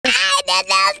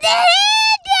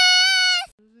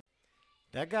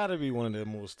That gotta be one of the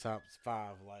most top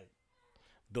five. Like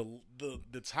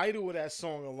the title of that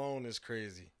song alone is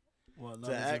crazy. Well,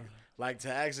 To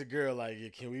ask a girl like, yeah,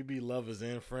 can we be lovers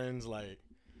and friends? Like,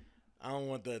 I don't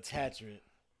want the attachment.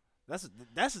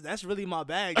 That's really my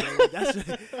bag. Though.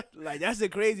 That's the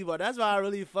crazy part. That's why I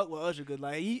really fuck with Usher, cause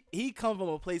like he come from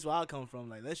a place where I come from.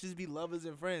 Like, let's just be lovers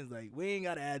and friends. Like, we ain't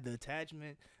gotta add the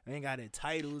attachment. We ain't got the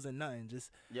titles and nothing.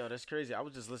 Just Yo, that's crazy. I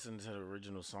was just listening to the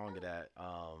original song of that.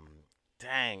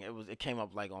 Dang, it came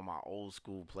up like on my old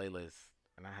school playlist,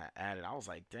 and I had added. I was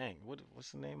like, dang,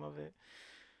 what's the name of it?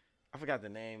 I forgot the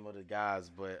name of the guys,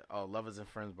 but "Lovers and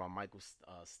Friends" by Michael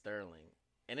Sterling.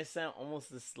 And it sound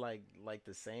almost this like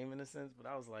the same in a sense, but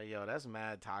I was like, yo, that's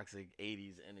mad toxic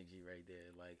 80s energy right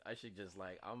there. Like, I should just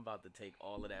I'm about to take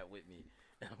all of that with me.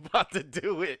 I'm about to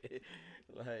do it.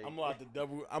 Like, I'm about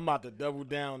to double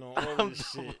down on all this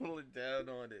shit. Double down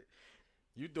on it.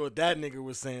 You thought that nigga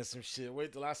was saying some shit.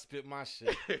 Wait till I spit my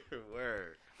shit.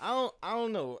 Word. I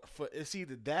don't know. It's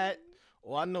either that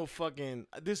or I know fucking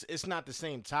this. It's not the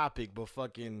same topic, but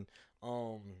fucking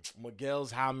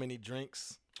Miguel's How Many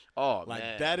Drinks. Oh, like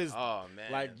man. that is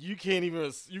man. Like you can't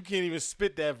even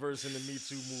spit that verse in the Me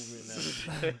Too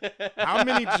movement now. How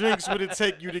many drinks would it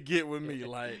take you to get with me?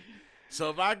 Like, so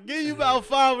if I give you about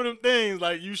 5 of them things,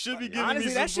 like you should be giving honestly,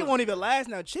 me some that shit won't even last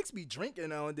now. Chicks be drinking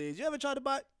nowadays. You ever tried to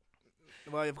buy?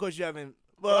 Well, of course you haven't.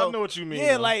 Well, I know what you mean.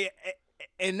 Yeah, though. like,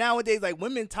 and nowadays, like,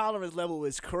 women tolerance level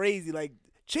is crazy. Like,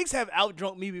 chicks have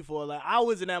outdrunk me before. Like, I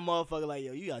was in that motherfucker. Like,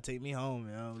 yo, you gotta take me home,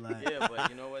 yo. Like, yeah, but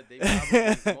you know what? They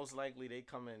probably, most likely they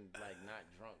come in like not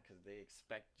drunk because they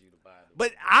expect you to buy them.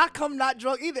 but I come not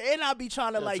drunk either, and I be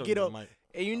trying to like get up. Mike.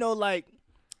 And you know, like,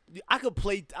 I could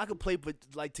play but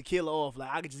like tequila off. Like,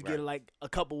 I could just Right. get like a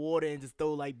cup of water and just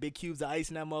throw like big cubes of ice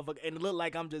in that motherfucker, and it look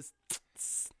like I'm just.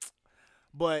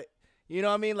 But you know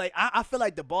what I mean? Like, I feel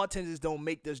like the bartenders don't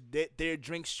make their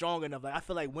drink strong enough. Like, I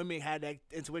feel like women had that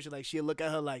intuition. Like, she'll look at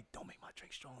her like, don't make my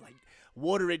drink strong. Like,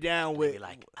 water it down with. Be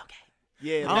like, okay.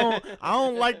 Yeah. I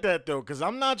don't like that though, cause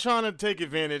I'm not trying to take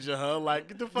advantage of her. Like,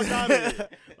 get the fuck out of here.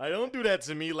 Like, don't do that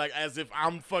to me. Like, as if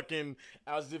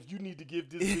you need to give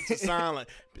this bitch a sign. Like,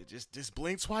 bitch, just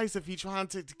blink twice if he trying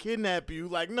to kidnap you.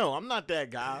 Like, no, I'm not that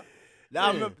guy. Now,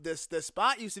 I remember the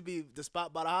spot used to be the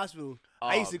spot by the hospital.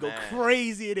 I Oh, used to go man.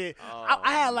 crazy in it. Oh,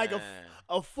 I had like man.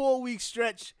 a 4-week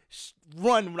stretch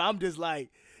run when I'm just like,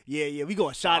 yeah, we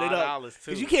gonna shot it up. $5 Cause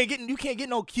too. you can't get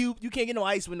no cube, you can't get no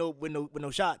ice with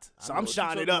no shots. So I know I'm what you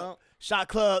shotting it talking up. about. Shot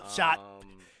club, shot, Oh,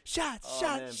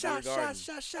 man, shot. Beer Garden.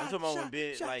 I'm talking about when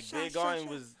Beer Garden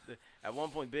was at one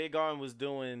point. Beer Garden was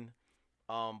doing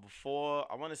before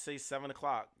I want to say 7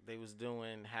 o'clock. They was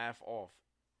doing half off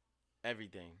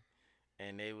everything,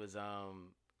 and they was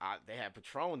they had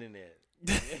Patron in there.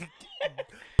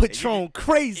 Patron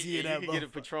crazy in You that could get a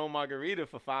motherfucker. Patron margarita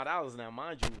for $5. Now,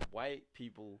 mind you, white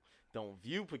people don't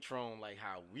view Patron like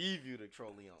how we view the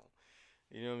Troleon.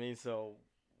 You know what I mean? So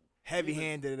Heavy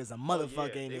handed as a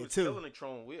motherfucker in they there was too. killing the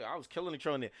Tron. I was killing the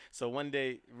Tron there. So one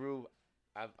day, Rube,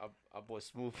 I bought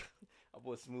Smooth. I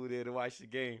bought Smooth there to watch the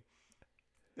game.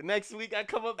 The next week, I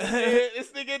come up in there,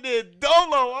 this nigga in there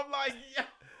dolo. I'm like, yo.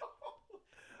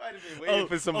 Might have been waiting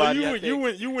for somebody.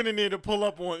 You went in there to pull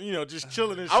up on, just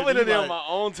chilling and shit. I went in You there like, on my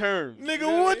own terms. Nigga, You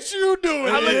know what you doing?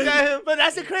 I looked here? at him. But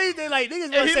that's the crazy thing. Like, niggas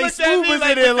And gonna he say looked at Smooth me was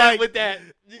like, in there like, with that.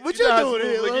 what know you how doing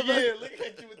Smooth here, look. motherfucker? Yeah, look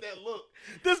at you with that look.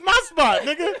 This is my spot,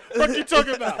 nigga. What you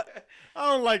talking about?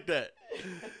 I don't like that.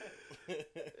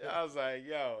 I was like,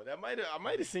 yo, I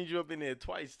might have seen you up in there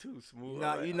twice too, Smooth.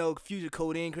 Nah, Alright. you know, Future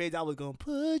Codeine crazy. I was going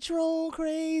Patron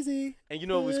crazy. And you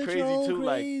know it was crazy Patron too,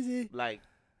 crazy. like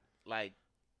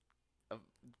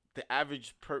the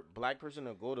average black person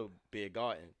will go to Beer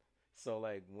Garden. So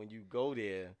like when you go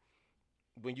there,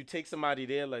 when you take somebody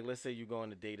there, like let's say you go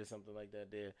on a date or something like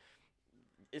that, there,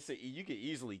 you could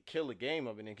easily kill a game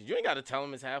up in there because you ain't got to tell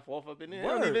them it's half off up in there. They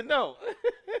don't Word. even know.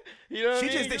 You know what I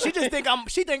mean? She just think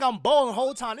I'm balling the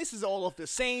whole time. This is all off the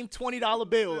same $20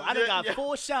 bill. I done got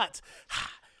 4 shots.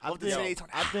 Off the same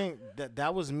I think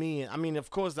that was me. I mean,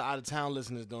 of course, the out of town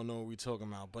listeners don't know what we talking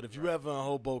about. But if you ever in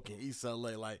Hoboken, East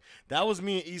LA, like that was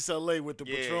me in East LA with the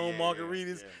Patron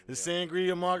margaritas, the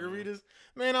sangria margaritas.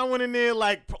 Man, I went in there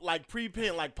like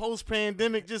pre-pan, like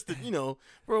post-pandemic, just to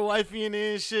bro, wifey in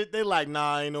there and shit. They like,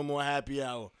 nah, ain't no more happy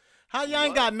hour. How y'all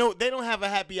ain't got no? They don't have a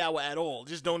happy hour at all.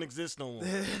 Just don't exist no more.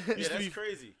 Yeah, that's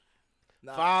crazy.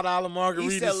 $5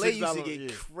 margaritas, East LA used to $6.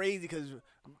 get crazy because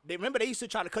they used to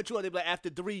try to cut you off. They be like after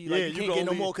 3, like Yeah, you you can't can get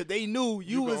no only- more because they knew you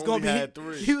you was can gonna only be have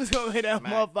 3. you was gonna hit that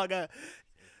motherfucker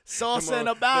salsa and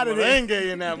up out The of there.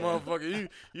 merengue in that motherfucker.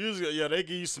 They give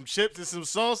you some chips and some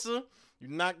salsa. You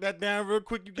knock that down real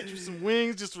quick. You get you some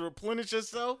wings just to replenish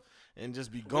yourself and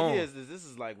just be gone. What year is this? This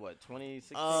is like what,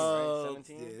 2016, right?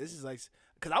 17? Yeah, this is like.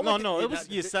 Cause I went it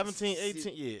was 17,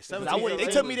 18, yeah, 17. They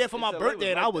took me there for my East LA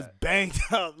birthday, and was I like was that. banged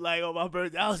up. Like on my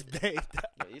birthday, I was banged up.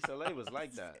 Yeah, East LA was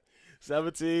like that.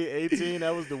 17, 18,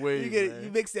 that was the way.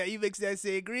 You mix that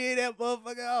sangria, that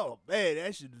motherfucker. Oh man,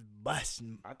 that shit is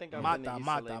busting. I think I've been to East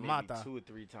LA maybe mata. 2 or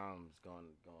 3 times going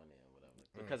there or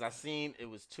whatever. Because I seen it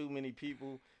was too many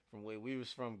people from where we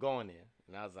was from going there.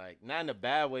 And I was like, not in a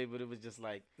bad way, but it was just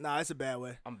like, Nah, it's a bad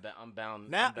way. I'm bound.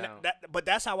 Now, I'm bound. but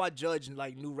that's how I judge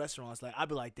like new restaurants. Like I'd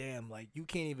be like, damn, like you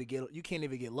can't even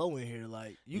get low in here.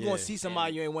 Like you gonna see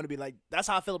somebody you ain't want to be like. That's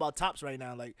how I feel about Tops right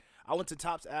now. Like I went to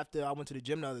Tops after I went to the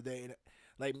gym the other day, and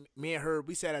like me and her,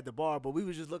 we sat at the bar, but we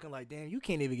was just looking like, damn, you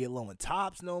can't even get low in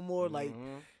Tops no more. Like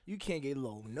you can't get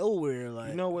low nowhere.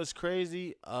 Like You know what's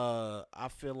crazy? I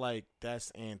feel like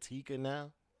that's Antigua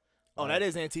now. oh, that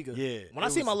is Antigua. Yeah. When I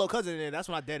see my little cousin in there, that's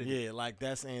when I dead it. Yeah, like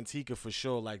that's Antigua for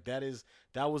sure. Like that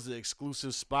was an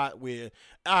exclusive spot where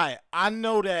I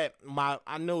know that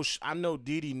I know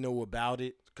Didi know about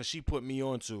it because she put me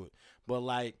onto it. But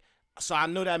like, so I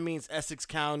know that means Essex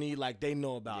County, like they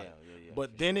know about it. Yeah,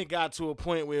 but then it got to a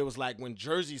point where it was like when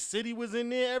Jersey City was in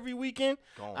there every weekend.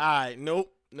 Gone. All right,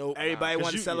 nope. Everybody 'Cause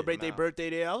wanted to you- celebrate their nah. birthday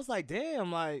there. I was like,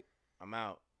 damn, like I'm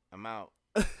out.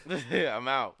 Yeah, I'm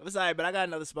out. it's alright, but I got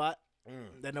another spot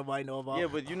that nobody know about. Yeah,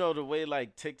 but you know the way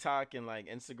like TikTok and like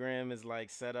Instagram is like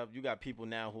set up, you got people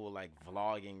now who are like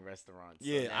vlogging restaurants.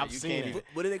 So Yeah, now I've you seen can't it. even-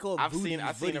 What do they call? I've seen Foodies,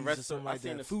 a Foodies or restaurant. something I've like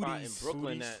seen that. a spot in Foodies.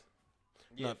 Brooklyn Foodies. that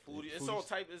Not foodie. It's foodies. all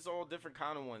type. It's all different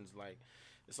kind of ones. Like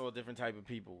it's all different type of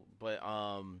people. But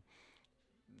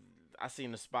I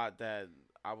seen a spot that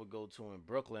I would go to in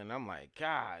Brooklyn. And I'm like,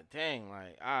 God dang,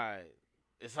 like, all right,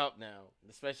 it's up now.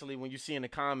 Especially when you see in the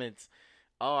comments,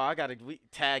 oh,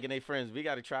 tagging their friends. We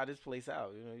gotta try this place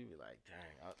out. You know, you be like,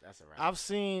 dang, that's a wrap.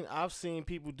 I've seen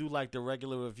people do like the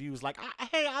regular reviews, like,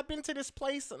 hey, I've been to this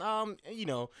place, and you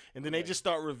know, and then they just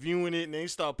start reviewing it and they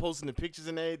start posting the pictures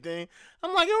and everything.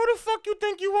 I'm like, yo, who the fuck you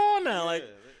think you are now?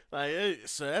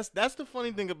 So that's the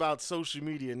funny thing about social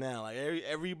media now. Like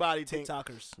everybody think,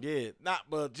 TikTokers.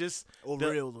 but just Or the-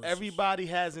 reels. everybody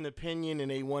has an opinion and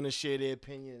they want to share their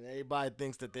opinion. And everybody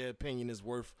thinks that their opinion is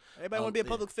worth. Everybody want to be a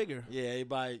public figure. Yeah,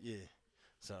 everybody. Yeah.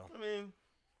 So I mean,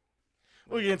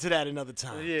 we'll get into that another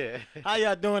time. yeah. How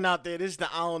y'all doing out there? This is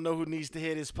the I Don't Know Who Needs to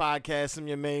Hear This podcast. I'm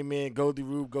your main man, Goldie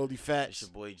Rube, Goldie It's Fats.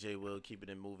 your boy J Will, keeping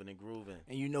it moving and grooving.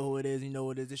 And you know who it is. You know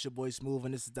what it is. It's your boy Smooth,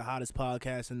 and this is the hottest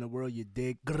podcast in the world. You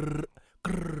dig? Grrr,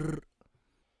 grrr.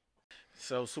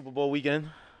 So Super Bowl weekend.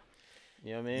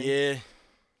 You know what I mean? Yeah.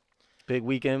 Big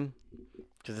weekend.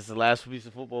 Because it's the last piece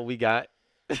of football we got.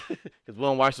 Because we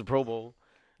don't watch the Pro Bowl.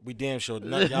 We damn sure.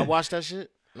 Y'all watch that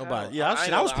shit? Nobody. Yeah, I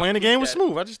ain't I was gonna lie, playing the I game with peeped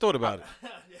Smooth. I just thought about it.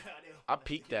 I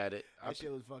peeked at it. That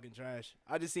shit was fucking trash.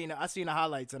 I seen the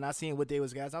highlights and I seen what they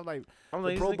was guys. I'm like, I'm the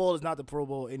like, Pro it's like- Bowl is not the Pro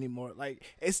Bowl anymore. Like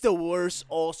it's the worst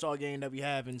All-Star game that we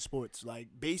have in sports. Like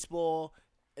baseball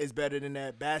is better than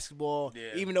that. Basketball, Yeah.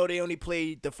 even though they only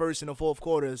played the first and the fourth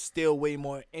quarter, is still way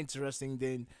more interesting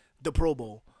than the Pro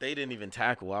Bowl. They didn't even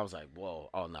tackle. I was like, whoa,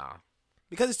 oh nah.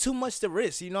 Because it's too much to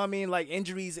risk. You know what I mean? Like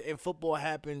injuries in football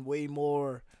happen way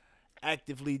more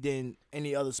actively than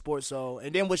any other sport. So,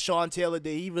 and then what Sean Taylor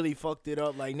did, he really fucked it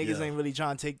up. Like niggas Yeah. ain't really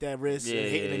trying to take that risk and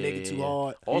hitting a nigga too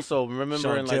hard. Also, Sean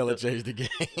remembering Taylor like changed the game.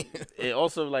 it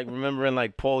also like remembering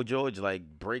like Paul George like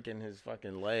breaking his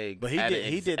fucking leg. But he at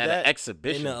did an that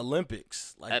exhibition in the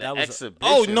Olympics. Like At that an was exhibition.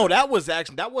 Oh no, that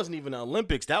wasn't even the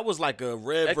Olympics. That was like a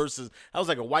red Ex- versus. That was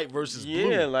like a white versus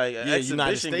blue. yeah, like an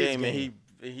United exhibition States game, and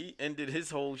he ended his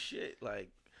whole shit.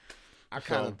 Like I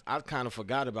kind of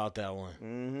forgot about that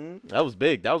one. that was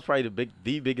big. That was probably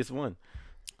the biggest one.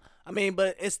 I mean,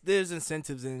 but there's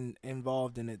incentives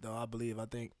involved in it though. I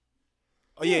think.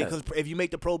 Oh yeah, Yeah. because if you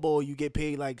make the Pro Bowl, you get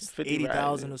paid like 50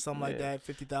 $80,000 or something like yeah. that,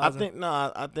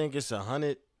 $50,000. I think it's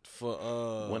 100 for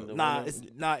One- Nah,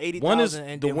 80,000. one is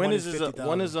and the then winners is $50,000.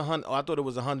 one is 100. Oh, I thought it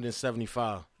was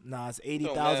 175. Nah, it's Don't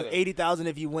 80,000. matter. 80,000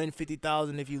 if you win,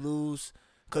 50,000 if you lose.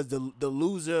 Because the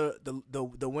loser,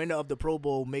 the winner of the Pro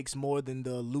Bowl makes more than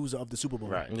the loser of the Super Bowl.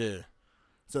 Right. Yeah.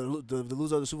 So the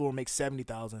loser of the Super Bowl makes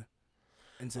 70,000.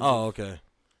 Oh, okay.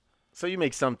 So you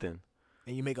make something.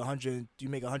 And you make 100. You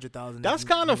make 100,000. That's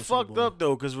kind of fucked up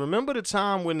though, because remember the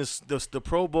time when the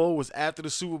Pro Bowl was after the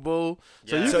Super Bowl.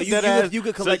 Yeah. So you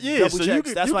could collect double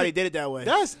checks. That's why they did it that way.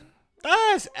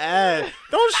 That's ad.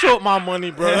 Don't short my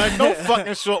money, bro. Like, don't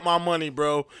fucking short my money,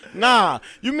 bro. Nah,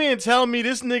 you mean tell me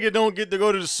this nigga don't get to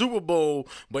go to the Super Bowl,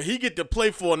 but he get to play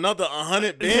for another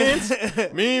 100 bands?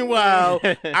 Meanwhile,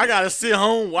 I gotta sit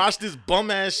home, watch this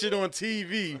bum ass shit on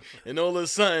TV, and all of a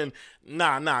sudden,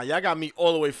 Nah, y'all got me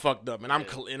all the way fucked up, and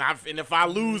and if I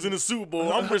lose in the Super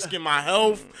Bowl, I'm risking my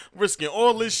health, risking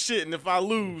all this shit, and if I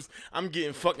lose, I'm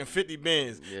getting fucking 50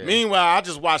 bands. Yeah. Meanwhile, I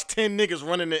just watched 10 niggas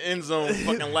running the end zone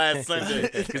fucking last Sunday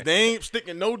because they ain't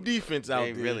sticking no defense out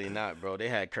there. They really not, bro. They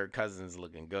had Kirk Cousins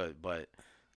looking good, but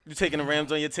you taking the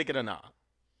Rams on your ticket or not?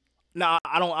 Nah,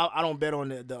 I don't bet on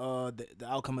the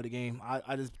outcome of the game.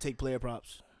 I just take player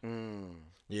props.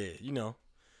 Yeah, you know.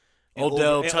 And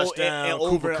Odell touchdown,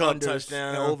 Cooper Kupp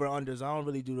touchdown. And over-unders. I don't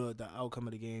really do the outcome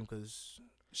of the game because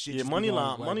shit. Yeah, money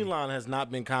line has not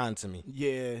been kind to me.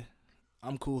 Yeah,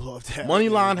 I'm cool off that. Money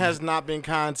line has not been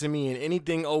kind to me, and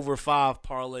anything over 5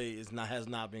 parlay has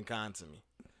not been kind to me.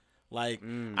 Like,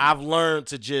 I've learned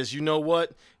to just, you know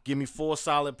what? Give me 4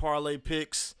 solid parlay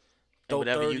picks.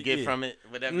 Whatever 30, you get from it.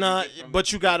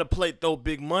 You got to throw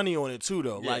big money on it too,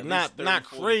 though. Yeah, like not 30,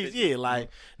 crazy. 50. Yeah, like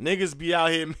niggas be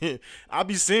out here. Man, I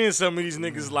be seeing some of these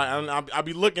niggas like I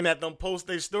be looking at them post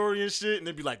their story and shit, and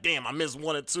they be like, "Damn, I missed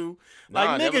 1 or 2."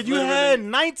 Like nigga, you had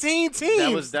 19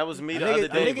 teams. That was me the other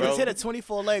day, bro. Nigga just hit a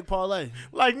 24-leg parlay.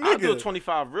 Like nigga, I'll do a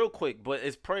 25 real quick, but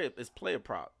it's player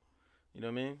prop. You know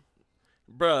what I mean?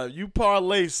 Bruh, you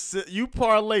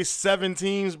parlay 7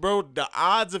 teams, bro. The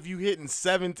odds of you hitting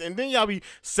 7, and then y'all be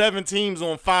 7 teams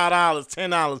on $5,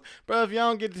 $10, bro. If y'all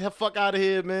don't get the fuck out of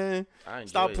here, man,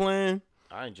 stop playing.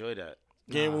 I enjoy that.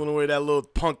 Gambling away that little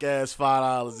punk ass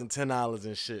 $5 and $10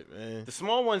 and shit, man. The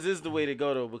small ones is the way to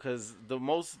go though, because the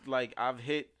most like I've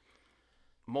hit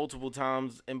multiple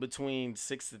times in between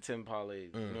 6 to 10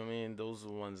 parlays. You know what I mean? Those are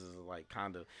the ones is like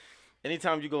kind of.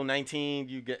 Anytime you go 19,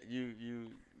 you get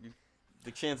you. The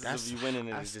chances of you winning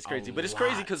is just crazy. But it's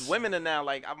crazy because women are now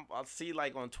like I see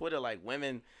like on Twitter like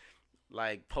women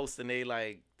like posting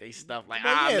they stuff like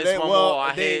I missed one more.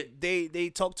 I hit. They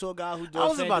talk to a guy who I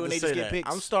was about to say that.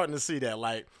 I'm starting to see that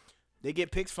like they get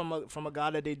picks from a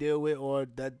guy that they deal with or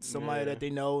that somebody that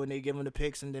they know and they give them the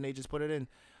picks and then they just put it in.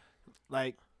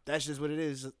 Like that's just what it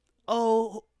is.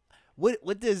 Oh,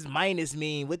 what does minus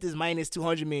mean? What does minus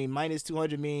 200 mean? Minus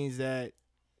 200 means that.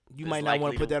 You might not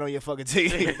want to put that on your fucking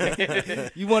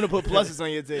ticket. You want to put pluses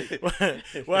on your ticket.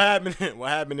 What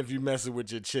happened if you messing with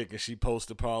your chick and she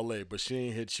posts a parlay, but she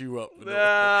ain't hit you up?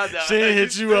 She ain't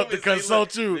hit you up to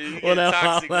consult you on that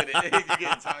parlay.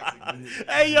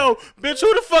 Hey yo, bitch,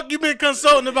 who the fuck you been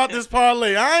consulting about this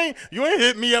parlay? You ain't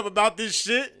hit me up about this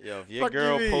shit. Yo, if your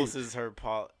girl posts her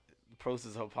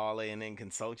parlay and then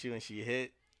consults you and she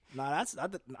hit. Nah,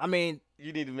 I mean,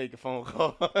 you need to make a phone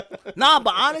call. Nah,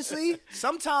 but honestly,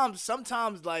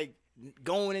 sometimes like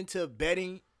going into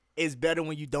betting is better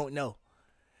when you don't know.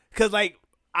 Cause like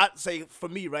I say for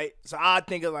me, right? So I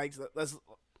think of like let's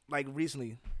like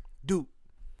recently, Duke.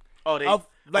 Oh,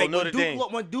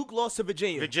 when Duke lost to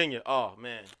Virginia. Virginia. Oh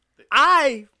man.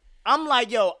 I'm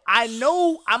like yo, I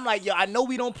know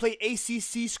we don't play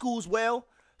ACC schools well.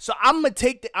 So I'm not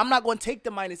gonna take the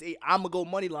 -8. I'm gonna go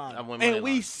money line. And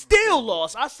we still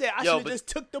lost. I said I should have just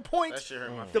took the points. That shit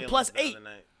hurt my the +8.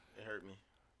 It hurt me.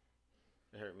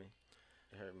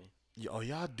 Oh,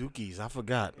 y'all Dukies. I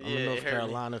forgot. I'm a North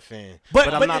Carolina fan. But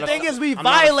the thing is, we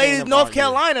violated North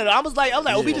Carolina. I was like,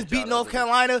 we just beat North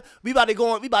Carolina. We about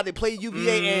to play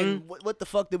UVA, and what the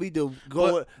fuck did we do?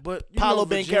 But Paolo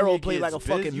Banchero played like a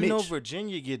fucking Mitch. You know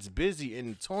Virginia gets busy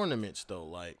in tournaments, though.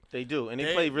 Like they do, and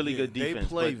they play really good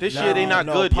defense. But this year, they not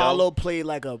good, Paolo played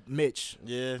like a Mitch.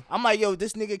 Yeah. I'm like, yo,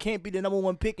 this nigga can't be the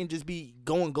 #1 pick and just be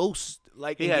going ghost.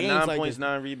 Like he had 9 points,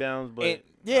 9 rebounds. But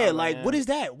what is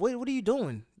that? What are you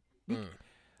doing?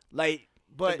 Like,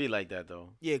 but it'd be like that though.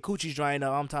 Yeah, coochie's drying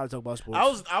up. I'm tired of talking about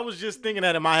sports. I was just thinking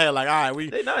that in my head, like, all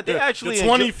right, they actually the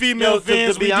 20 female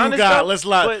fans we do got. Let's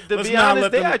not. But to be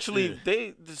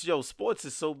honest, sports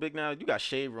is so big now. You got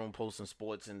Shade Room posting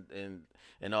sports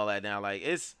and all that now. Like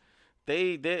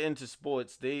they're into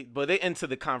sports. They're into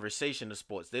the conversation of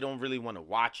sports. They don't really want to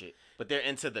watch it, but they're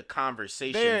into the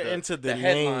conversation. They're into the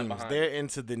names. They're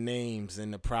into the names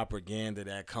and the propaganda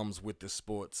that comes with the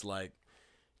sports. Like,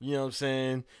 you know what I'm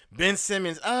saying? Ben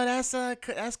Simmons. Oh,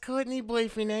 that's Courtney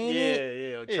boyfriend, ain't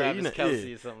it? Yeah. Or Travis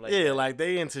Kelce or something like that. Yeah, like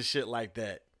they into shit like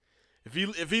that. If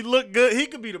he look good, he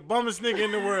could be the bummest nigga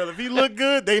in the world. If he look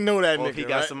good, they know that nigga. Or if he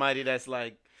got somebody that's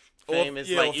like famous,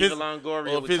 like Eva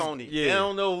Longoria with Tony. Yeah. They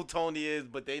don't know who Tony is,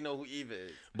 but they know who Eva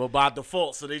is. But by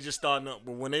default, so they just starting up.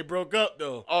 But when they broke up,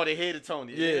 though. Oh, they hated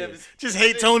Tony. Yeah. Just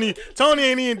hate Tony. Tony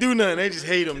ain't even do nothing. They just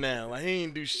hate him now. Like, he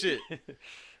ain't do shit.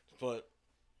 But.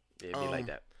 Yeah, it'd be like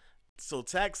that. So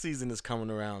tax season is coming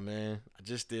around, man. I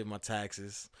just did my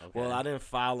taxes. Okay. Well, I didn't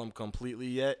file them completely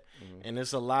yet. Mm-hmm. And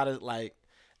there's a lot of, like,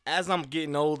 as I'm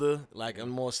getting older, like I'm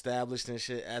more established and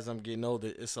shit, as I'm getting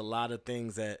older, it's a lot of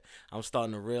things that I'm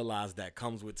starting to realize that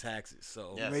comes with taxes.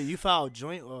 So Yes. Wait, you filed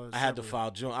joint or I had to separate?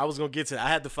 file joint. I was gonna get to. I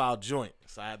had to file joint.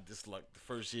 So I had this like the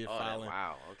first year Oh, filing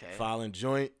wow. Okay. filing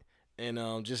joint,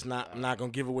 and just not. I'm not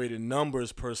gonna give away the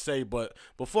numbers per se, but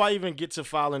before I even get to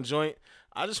filing joint,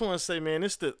 I just want to say, man,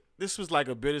 this was like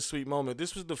a bittersweet moment.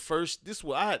 This was the first. This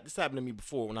happened to me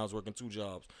before when I was working 2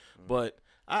 jobs, but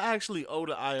I actually owe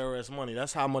the IRS money.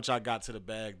 That's how much I got to the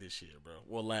bag this year, bro.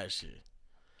 Well, last year.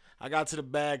 I got to the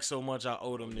bag so much I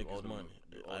owe them niggas money.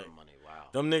 You owe them money. Wow.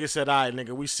 Them niggas said, all right,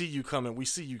 nigga, we see you coming. We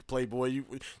see you, Playboy. You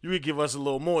could give us a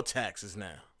little more taxes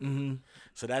now. Mm-hmm.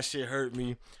 So that shit hurt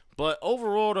me. But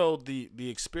overall, though, the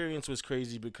experience was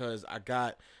crazy because I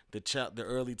got the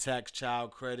early tax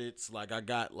child credits. Like, I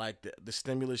got, like, the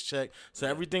stimulus check. So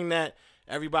everything that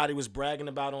everybody was bragging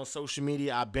about on social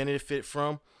media, I benefit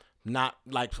from. Not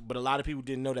like, but a lot of people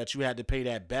didn't know that you had to pay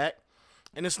that back.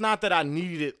 And it's not that I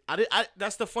needed it.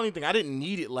 That's the funny thing. I didn't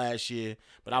need it last year,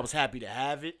 but I was happy to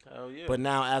have it. Hell yeah. But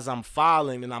now as I'm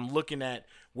filing and I'm looking at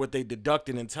what they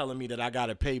deducted and telling me that I got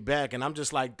to pay back, and I'm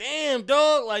just like, damn,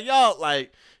 dog. Like, y'all,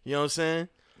 like, you know what I'm saying?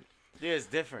 Yeah, it's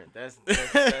different. That's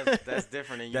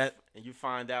different. And you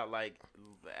find out, like,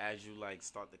 as you, like,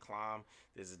 start to climb,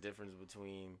 there's a difference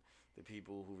between the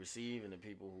people who receive and the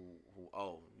people who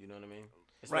owe. You know what I mean?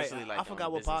 Right. Especially, like, I on forgot the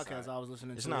what business podcast side. I was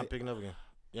listening to. It's not picking up again.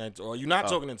 Yeah, or you're not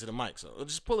talking into the mic, so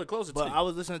just pull it closer But to you. I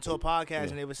was listening to a podcast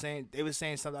and they were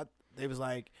saying something. They was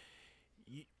like,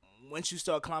 once you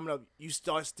start climbing up, you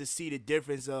start to see the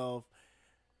difference of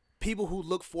people who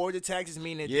look forward to taxes,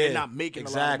 meaning they're not making a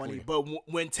lot of money. But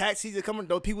when tax season coming,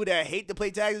 those people that hate to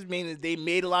pay taxes, meaning they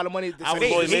made a lot of money.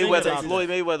 Floyd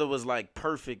Mayweather was like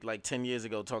perfect like 10 years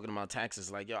ago talking about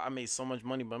taxes. Like, yo, I made so much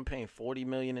money, but I'm paying $40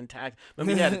 million in tax.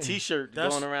 Remember, he had a T-shirt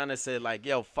going around that said like,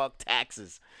 yo, fuck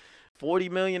taxes.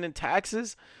 $40 million in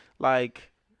taxes, like.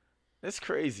 That's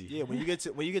crazy. Yeah, when you get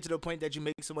to the point that you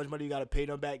make so much money, you gotta pay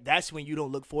them back. That's when you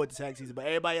don't look forward to tax season. But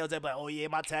everybody else, they're like, oh yeah,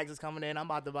 my taxes coming in. I'm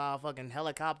about to buy a fucking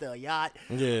helicopter, a yacht,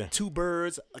 2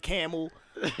 birds, a camel,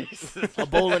 a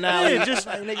bowling alley. Yeah, just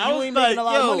like, nigga, I you was ain't like, making a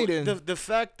lot of money then.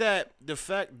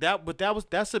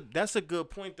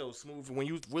 Smooth, when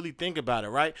you really think about it,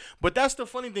 right? But that's the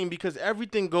funny thing because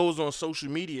everything goes on social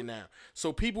media now.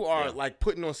 So people are like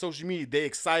putting on social media, they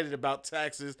excited about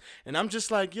taxes, and I'm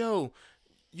just like, yo.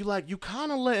 You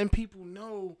kind of letting people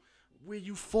know where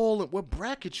you fall in, what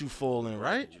bracket you fall in,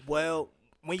 right? Well,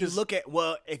 if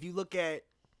you look at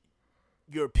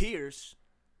your peers,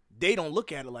 they don't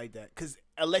look at it like that. Because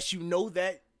unless you know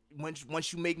that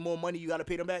once you make more money, you got to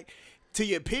pay them back. To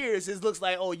your peers, it looks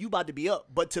like, oh, you about to be up.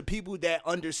 But to people that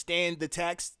understand the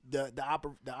tax, the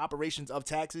operations of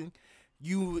taxing,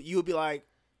 you'll be like.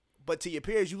 But to your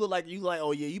peers, you look like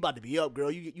oh yeah, you about to be up, girl.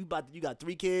 You got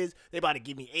 3 kids. They about to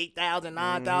give me 8,000,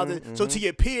 9,000. So to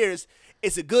your peers,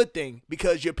 it's a good thing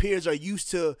because your peers are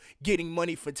used to getting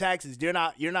money for taxes. You're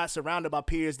not surrounded by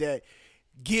peers that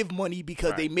give money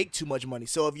because they make too much money.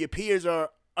 So if your peers are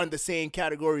on the same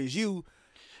category as you,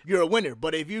 you're a winner.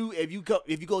 But if you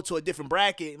go to a different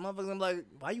bracket, motherfuckers, I'm like,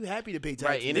 why are you happy to pay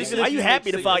taxes? Right, and why are you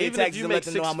happy to file your taxes and let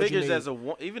them know how much you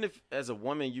made? Even if as a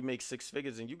woman you make 6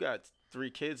 figures and you got 3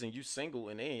 kids and you single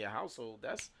and they in your household,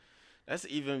 that's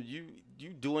even you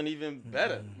doing even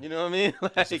better. You know what I mean?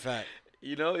 Like, That's a fact.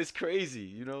 You know, it's crazy.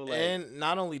 You know, like, and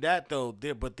not only that though,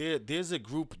 there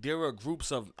are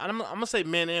groups of I'm gonna say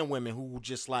men and women who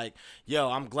just like, yo,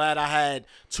 I'm glad I had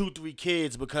 2-3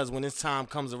 kids because when this time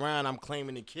comes around, I'm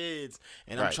claiming the kids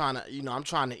and I'm trying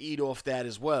to eat off that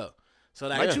as well. So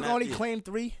that But you can only claim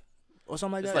 3 or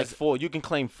something like it's that. like 4. You can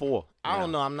claim 4. I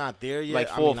don't know. I'm not there yet. Like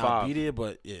 4 or 5. I'll be there,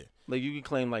 but yeah. Like you can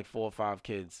claim like 4 or 5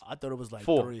 kids. I thought it was like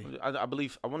 4. 3. I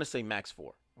believe I want to say max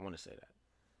 4. I want to say that.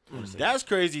 That's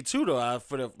crazy too, though.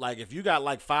 If you got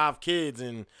like 5 kids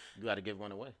and you got to give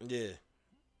one away. Yeah.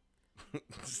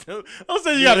 I'm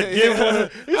saying you gotta give one.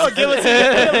 You gotta give it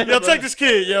to him. Yo, take this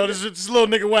kid. Yo, this little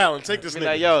nigga wildin'. Take this nigga.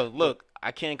 Like, yo, look,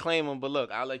 I can't claim him, but look,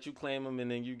 I'll let you claim him,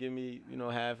 and then you give me,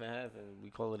 half and half, and we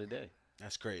call it a day.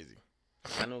 That's crazy.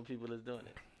 I know people that's doing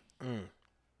it.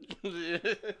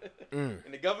 And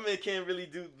the government can't really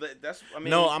do that.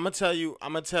 No, I'm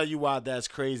gonna tell you why that's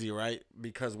crazy, right?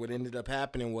 Because what ended up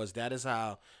happening was that is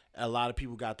how a lot of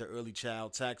people got the early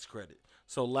child tax credit.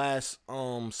 So last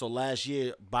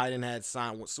year Biden had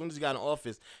signed, as soon as he got in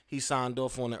office, he signed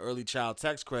off on the early child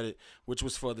tax credit, which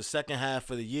was for the second half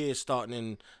of the year starting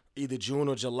in either June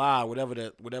or July, whatever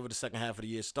the second half of the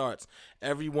year starts.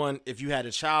 Everyone, if you had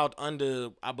a child under,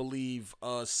 I believe,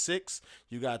 6,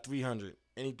 you got $300.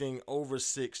 Anything over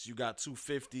 6, you got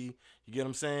 250. You get what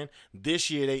I'm saying? This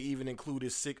year they even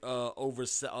included over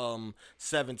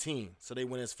 17, so they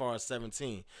went as far as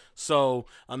 17. So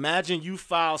imagine you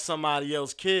file somebody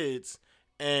else's kids,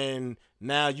 and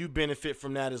now you benefit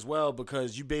from that as well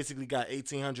because you basically got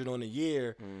 $1,800 on a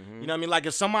year. You know what I mean? Like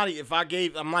if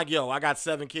I'm like, yo, I got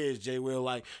 7 kids, Jay Will,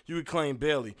 like you would claim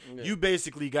Bailey. Yeah. You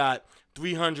basically got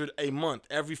 $300 a month.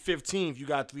 Every 15th, you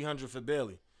got $300 for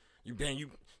Bailey. You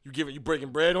breaking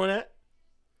bread on that?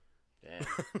 Damn.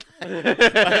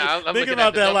 Think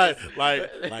about that,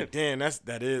 like, damn,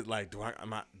 that is like,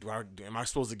 am I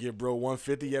supposed to give bro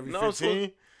 150 every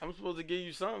 15? I'm supposed to give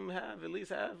you something, at least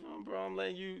half, bro. I'm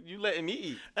letting you letting me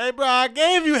eat. Hey, bro, I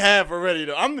gave you half already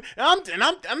though. I'm not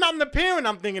the parent.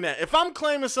 I'm thinking that if I'm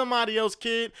claiming somebody else's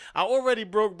kid, I already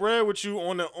broke bread with you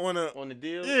on the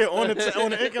deal. Yeah, on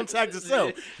the income tax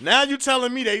itself. Now you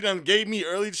telling me they done gave me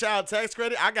early child tax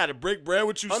credit? I got to break bread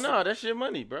with you. Oh no, that's your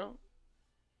money, bro.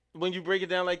 When you break it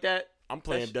down like that. I'm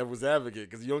playing devil's advocate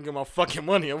because you don't get my fucking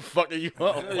money. I'm fucking you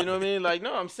up. You know what I mean? Like,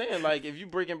 no, I'm saying, like, if you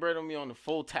breaking bread on me on the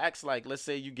full tax, like, let's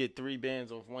say you get 3 bands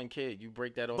off 1 kid, you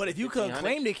break that off. But if you couldn't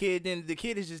claim the kid, then the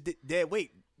kid is just dead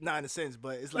weight. Not in a sense,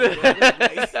 but it's like,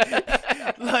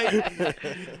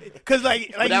 because like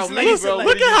you said,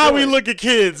 look at how we look at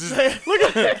kids.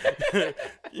 Look at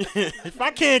if I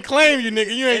can't claim you,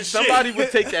 nigga, you ain't shit. Somebody would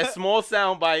take that small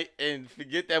sound bite and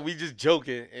forget that we just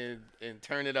joking and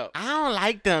turn it up. I don't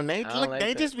like them.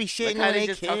 They just be shitting on their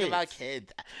kids. Talking about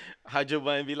kids. How Joe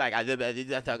Budden be like, I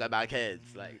just talk about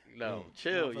kids. Like, no,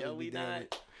 chill, yo. We not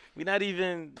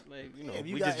even like, you know,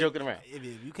 we just joking around.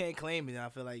 If you can't claim it, I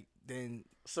feel like then.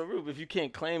 So, Rube, if you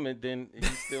can't claim it, then you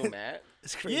still mad?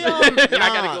 It's crazy. Yeah, I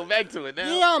gotta go back to it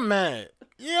now. Yeah, I'm mad.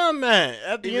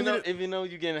 At the even though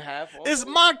you're getting half off, it's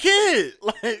my kid.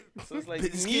 Like, so it's like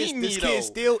this kid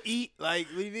still eat. Like,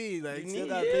 what do you mean? Like,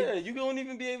 you don't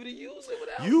even be able to use it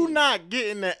without. You not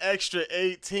getting the extra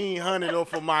 $1,800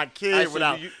 off of my kid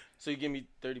without. So you give me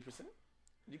 30%.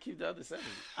 You keep the other 70.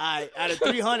 All right, out of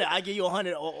 300, I give you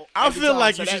 100. I feel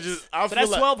like you should just. So that's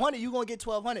 1,200. You gonna get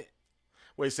 1,200.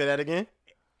 Wait, say that again.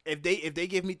 If they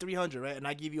give me 300, right, and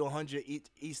I give you 100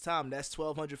 each time, that's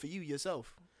 1,200 for you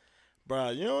yourself. Bro,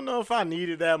 you don't know if I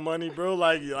needed that money, bro.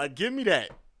 Like give me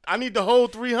that. I need the whole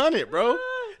 300, bro.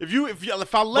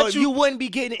 If I let you wouldn't be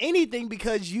getting anything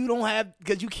because you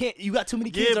can't. You got too many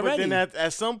kids already. But then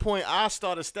at some point I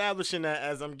start establishing that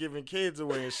as I'm giving kids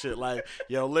away and shit. Like,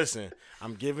 yo, listen,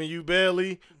 I'm giving you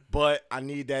Bailey, but I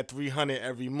need that 300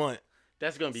 every month.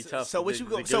 That's gonna be tough. So what you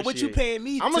paying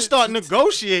me? I'm gonna start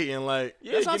negotiating. Like,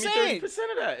 that's what I'm saying. 30% of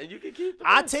that, and you can keep.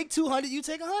 I take 200. You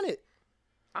take 100.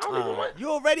 I don't even want.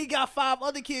 You already got 5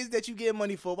 other kids that you get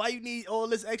money for. Why you need all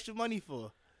this extra money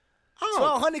for?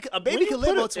 1,200. A baby can live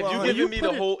on 1,200. If you giving me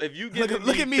the whole, if you give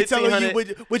look at me telling you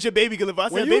what your baby can live on. I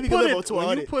said baby can live on 1,200.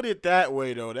 When you put it that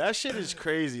way though, that shit is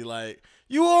crazy. Like,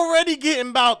 you already getting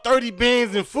about 30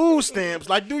 bands in food stamps.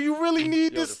 Like, do you really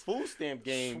need this? The food stamp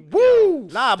game. Woo!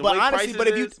 Nah, but honestly,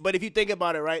 if you think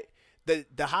about it, right?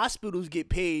 The hospitals get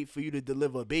paid for you to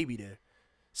deliver a baby there,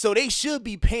 so they should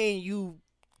be paying you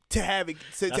to have a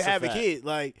kid.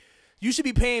 Like, you should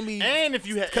be paying me. And if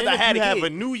you have a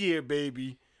New Year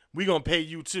baby, we gonna pay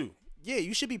you too. Yeah,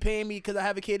 you should be paying me because I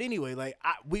have a kid anyway. Like,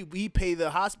 we pay the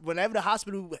hospital whenever the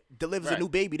hospital delivers a new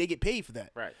baby, they get paid for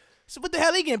that. Right. So what the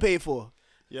hell they getting paid for?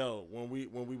 Yo, when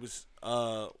it was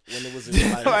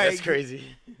like, that's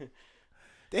crazy.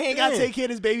 They ain't gotta take care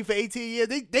of this baby for 18 years.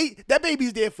 That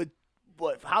baby's there for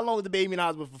what? How long is the baby in the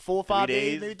hospital? For 4 or 5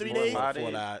 days? Maybe 3 days? 4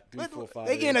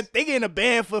 They getting a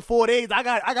ban for 4 days. I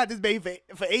got this baby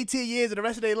for 18 years of the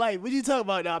rest of their life. What you talking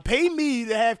about now? Pay me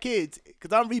to have kids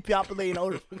because I'm repopulating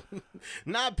older.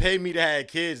 Not pay me to have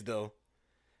kids though.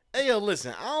 Hey, yo,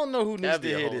 listen, I don't know who needs to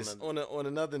hear this. On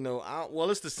another note,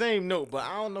 well, it's the same note, but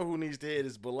I don't know who needs to hear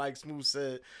this. But like Smooth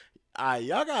said,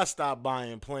 y'all gotta stop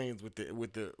buying planes with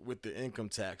the income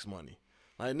tax money.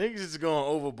 Like, niggas is going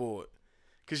overboard.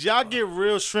 Cause y'all get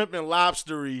real shrimp and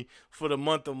lobstery for the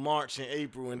month of March and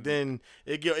April, and then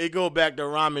it go back to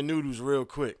ramen noodles real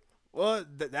quick. Well,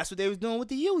 that's what they was doing with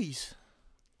the Uis.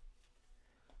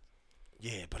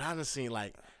 Yeah, but I done seen y'all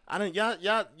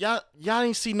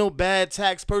ain't see no bad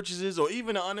tax purchases or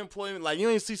even the unemployment. Like, you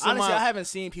ain't see somebody. Honestly, I haven't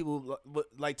seen people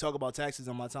like talk about taxes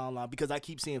on my timeline because I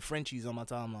keep seeing Frenchies on my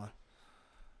timeline.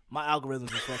 My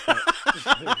algorithms are fucked up.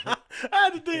 I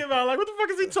had to think about like, what the fuck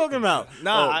is he talking about?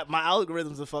 Nah, my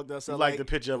algorithms are fucked up. So like the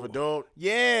picture of a dog.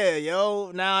 Yeah,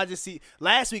 yo. Now I just see.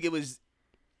 Last week it was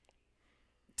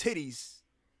titties.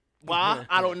 Why?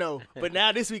 I don't know. But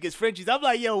now this week it's Frenchies. I'm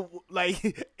like, yo, like,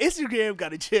 Instagram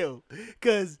gotta chill.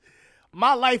 Cause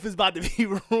my life is about to be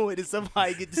ruined if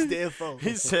somebody get this damn phone.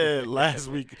 He said last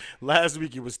week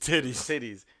it was titties.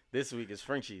 Titties. This week is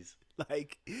Frenchies.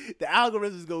 Like the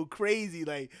algorithms go crazy.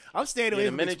 Like I'm staying away The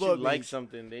from minute you Explore like page.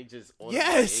 something, they just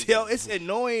Yes, yo, it's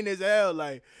annoying as hell.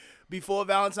 Like before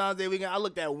Valentine's Day weekend, I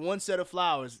looked at one set of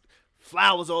flowers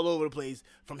all over the place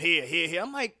from here.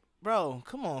 I'm like, bro,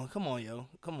 come on, yo,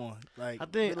 come on. Like,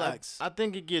 relax. I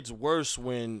think it gets worse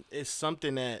when it's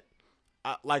something that,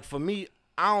 like for me,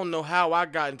 I don't know how I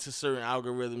got into certain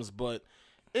algorithms, but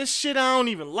it's shit I don't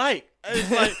even like.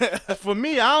 It's like for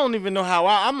me, I don't even know how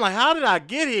I'm like, how did I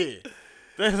get here?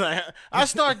 Like, I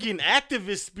start getting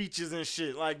activist speeches and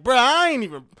shit. Like, bro,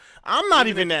 I'm not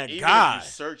even that guy.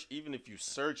 Even if you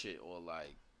search it, or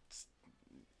like,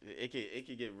 it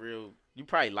could get real. You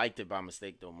probably liked it by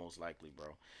mistake though, most likely, bro.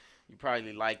 You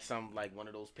probably liked like one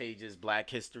of those pages, Black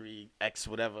History X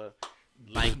whatever,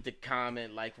 liked the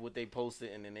comment, liked what they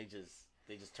posted, and then they just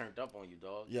turned up on you,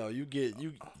 dog. Yo, you hit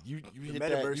The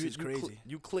that. metaverse is crazy.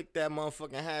 You click that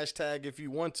motherfucking hashtag if you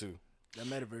want to. That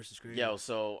metaverse is crazy. Yo,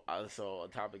 so a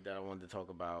topic that I wanted to talk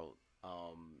about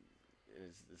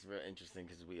is real interesting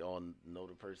because we all know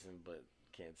the person but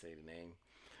can't say the name.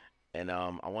 And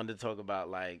I wanted to talk about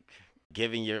like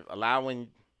allowing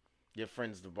your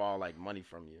friends to borrow like money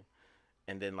from you,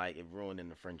 and then like it ruining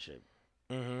the friendship.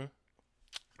 Mm-hmm.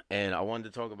 And I wanted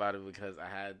to talk about it because I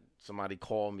had somebody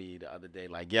call me the other day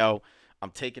like, yo, I'm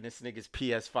taking this nigga's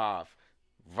PS5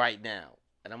 right now.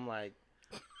 And I'm like,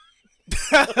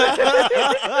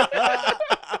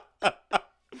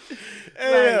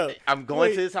 I'm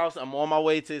going to his house. I'm on my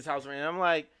way to his house right now. I'm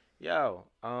like, yo,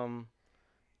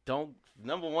 don't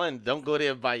go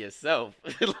there by yourself.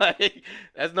 Like,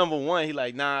 that's number one. He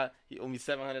like, nah, he owe me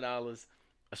 $700.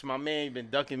 That's my man. He been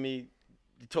ducking me.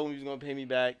 He told me he was gonna pay me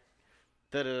back.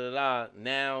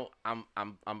 Now I'm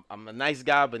a nice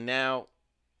guy, but now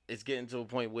it's getting to a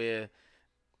point where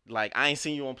like I ain't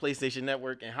seen you on PlayStation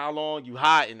Network in how long? You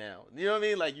hiding now. You know what I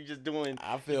mean? Like you just doing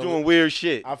weird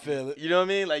shit. I feel it. You know what I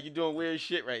mean? Like you're doing weird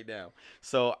shit right now.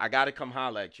 So I gotta come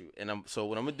holler at you. And so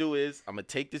what I'm gonna do is I'm gonna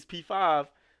take this P5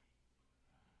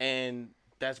 and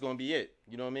that's gonna be it.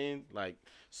 You know what I mean? Like,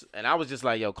 and I was just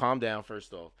like, yo, calm down.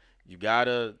 First off,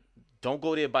 don't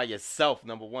go there by yourself,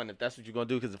 number one, if that's what you're going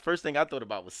to do. Because the first thing I thought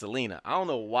about was Selena. I don't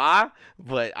know why,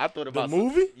 but I thought about the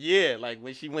movie? Yeah, like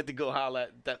when she went to go holler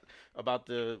at the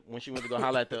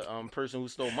person who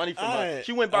stole money from her.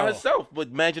 She went by herself, but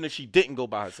imagine if she didn't go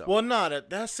by herself. Well, nah,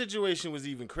 that situation was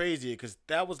even crazier because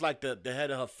that was like the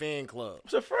head of her fan club.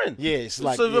 It's a friend. Yeah, it's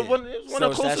like one of her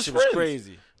closest that shit friends. was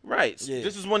crazy. Right. Yeah.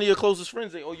 This is one of your closest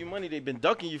friends. They owe you money. They've been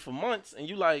ducking you for months, and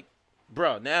you like,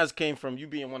 bro, now it came from you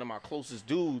being one of my closest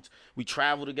dudes. We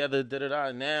travel together,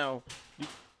 and now,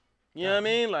 you know what I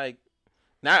mean? Like,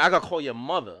 now I gotta call your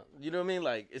mother. You know what I mean?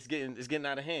 Like, it's getting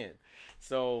out of hand.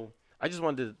 So I just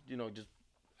wanted to, just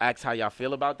ask how y'all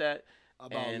feel about that.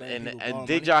 And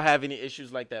did y'all have any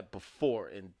issues like that before?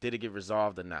 And did it get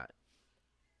resolved or not?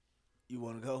 You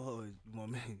want to go or you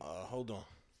want me? Hold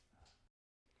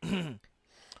on.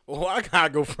 Well, I gotta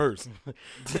go first.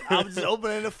 I'm just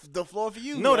opening the floor for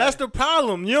you. No, that's the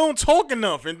problem. You don't talk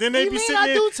enough, and then they be sitting there.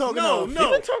 I do talk enough. You've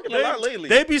been talking a lot lately.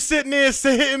 They be sitting there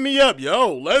hitting me up.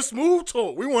 Yo, let's move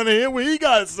talk. We want to hear what he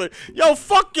got to say. Yo,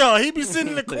 fuck y'all. He be sitting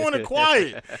in the corner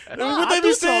quiet. What they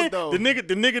be saying? The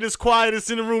nigga that's quietest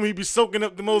in the room, he be soaking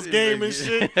up the most game and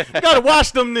shit. You gotta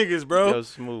watch them niggas, bro. Yo,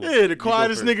 smooth. Yeah, the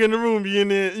quietest nigga in the room be in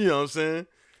there. You know what I'm saying?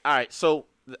 All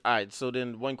right. So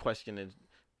then one question is.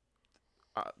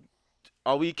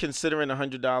 Are we considering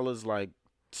 $100 like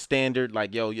standard?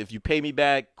 Like, yo, if you pay me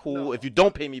back, cool. No. If you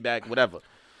don't pay me back, whatever.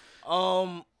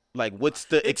 Like, what's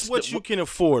the? It's what you can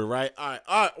afford, right? All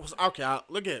right. Okay.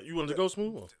 Look at you. Want to go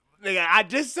smooth? Nigga, I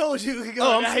just told you.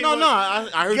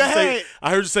 I heard you say. I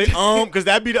heard you say because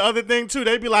that'd be the other thing too.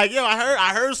 They'd be like, yo,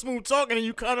 I heard Smooth talking and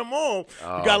you cut him off.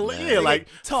 Oh, you gotta man. like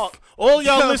talk. All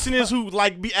y'all listeners who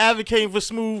like be advocating for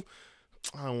Smooth.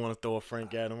 I don't want to throw a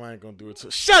Frank at him. I ain't gonna do it to.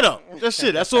 Shut up. That's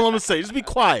shit. That's all I'm gonna say. Just be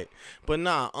quiet. But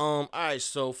nah. All right.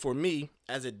 So for me,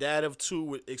 as a dad of two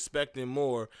with expecting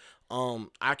more,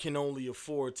 I can only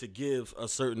afford to give a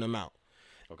certain amount.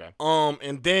 Okay.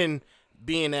 And then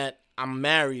being that I'm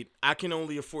married, I can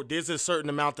only afford. There's a certain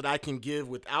amount that I can give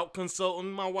without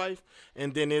consulting my wife,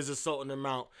 and then there's a certain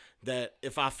amount that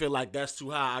if I feel like that's too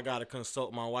high, I gotta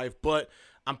consult my wife. But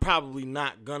I'm probably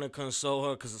not gonna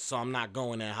consult her so I'm not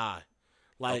going that high.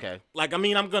 Like, I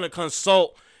mean, I'm going to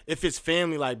consult if it's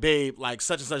family, like, babe, like,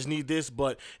 such and such need this.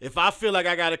 But if I feel like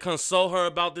I got to consult her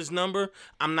about this number,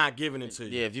 I'm not giving it to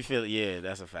you. Yeah, if you feel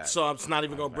that's a fact. So I'm not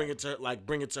even going to bring it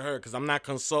to her because I'm not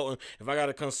consulting. If I got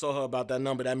to consult her about that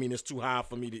number, that means it's too high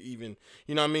for me to even,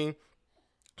 you know what I mean?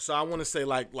 So I want to say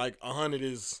like 100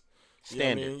 is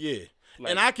standard. You know what I mean? Yeah.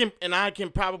 Like, and I can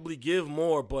probably give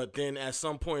more, but then at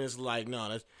some point it's like no,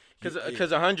 that's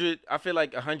because 100. I feel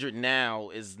like 100 now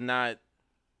is not.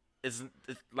 It's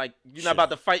like you're not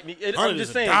about to fight me. I'm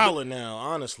just saying. $1 now,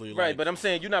 honestly. Right, like, but I'm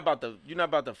saying you're not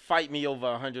about to fight me over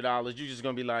 $100. You're just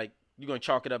gonna be like you're gonna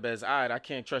chalk it up as all right. I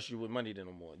can't trust you with money no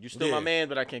more. You're still my man,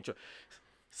 but I can't trust.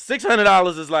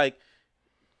 $600 is like,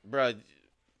 bruh.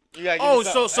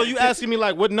 So you asking me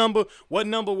like what number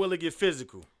will it get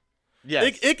physical?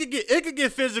 Yes. It could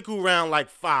get physical around like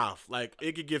 5. Like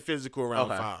it could get physical around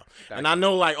 5. Gotcha. And I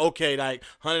know like okay, like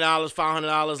 $100,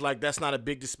 $500, like that's not a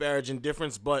big disparaging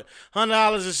difference, but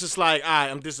 $100 is just like, all right,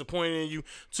 I'm disappointed in you.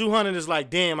 200 is like,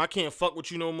 damn, I can't fuck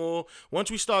with you no more. Once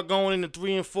we start going into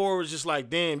 3 and 4, it's just like,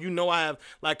 damn, you know I have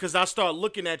like, cause I start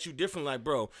looking at you different. Like,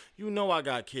 bro, you know I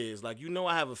got kids. Like, you know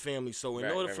I have a family. So in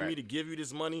order for me to give you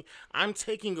this money, I'm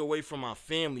taking away from my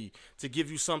family to give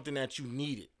you something that you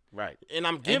needed. Right. And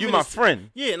I'm giving you my friend.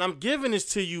 Yeah, and I'm giving this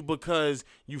to you because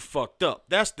you fucked up.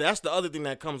 That's the other thing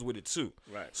that comes with it too.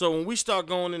 Right. So when we start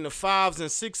going into 5s and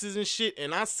 6s and shit,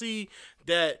 and I see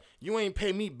that you ain't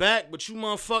pay me back, but you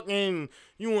motherfucking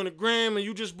you on the gram and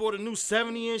you just bought a new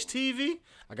 70-inch TV,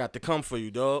 I got to come for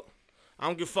you, dog. I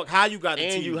don't give a fuck how you got the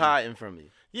TV. And you hiding from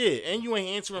me. Yeah, and you ain't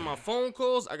answering my phone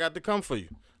calls. I got to come for you.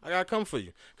 I got to come for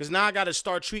you. Because now I got to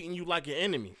start treating you like an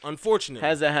enemy, unfortunately.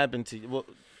 Has that happened to you?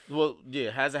 Well,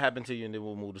 yeah, has it happened to you, and then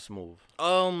we'll move to smooth.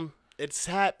 It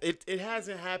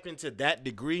hasn't happened to that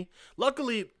degree.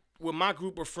 Luckily, with my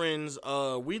group of friends,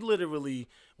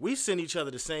 we send each other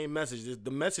the same message.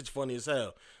 The message funny as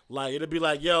hell. Like it'll be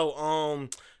like, yo,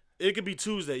 it could be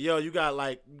Tuesday. Yo, you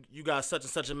got such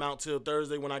and such amount till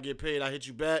Thursday. When I get paid, I hit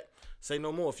you back. Say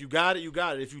no more. If you got it, you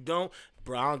got it. If you don't,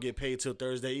 bro, I don't get paid till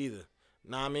Thursday either.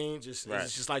 Know what I mean? It's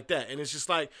just like that, and it's just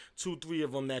like 2-3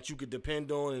 of them that you could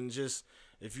depend on, and just.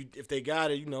 If they got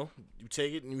it, you know, you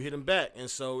take it and you hit them back, and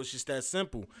so it's just that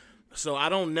simple. So we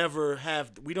don't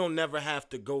never have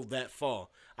to go that far.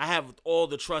 I have all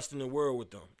the trust in the world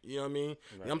with them. You know what I mean?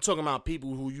 Right. I'm talking about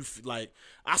people who you like.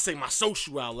 I say my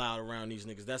social out loud around these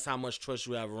niggas. That's how much trust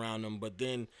you have around them. But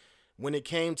then when it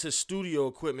came to studio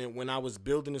equipment, when I was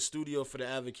building a studio for the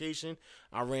Avocation,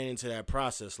 I ran into that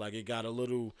process. Like it got a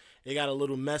little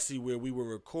messy where we were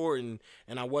recording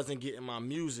and I wasn't getting my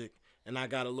music. And I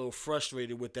got a little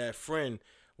frustrated with that friend.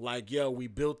 Like, yo, we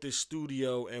built this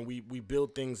studio and we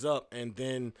built things up. And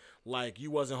then, like,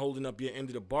 you wasn't holding up your end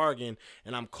of the bargain.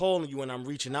 And I'm calling you and I'm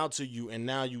reaching out to you. And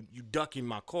now you ducking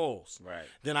my calls. Right.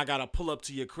 Then I got to pull up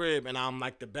to your crib and I'm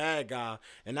like the bad guy.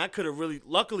 And that could have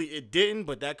luckily it didn't,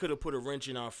 but that could have put a wrench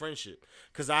in our friendship.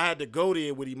 Because I had to go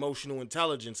there with emotional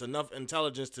intelligence, enough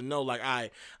intelligence to know, like, all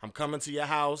right, I'm coming to your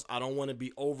house. I don't want to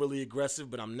be overly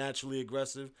aggressive, but I'm naturally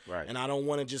aggressive. Right. And I don't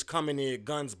want to just come in there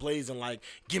guns blazing like,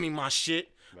 give me my shit.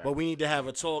 Right. But we need to have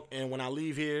a talk, and when I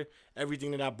leave here,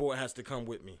 everything that I bought has to come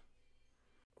with me.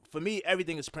 For me,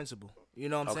 everything is principle. You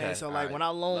know what I'm saying? So, like, right. when I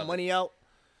loan money out,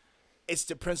 it's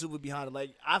the principle behind it.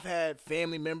 Like, I've had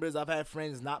family members, I've had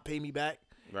friends not pay me back.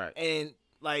 Right. And,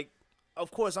 like,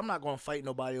 of course, I'm not going to fight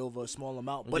nobody over a small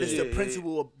amount, but it's the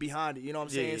principle behind it. You know what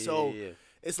I'm saying? So,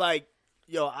 it's like,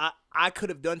 yo, I could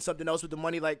have done something else with the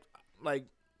money. Like,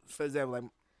 for example, like,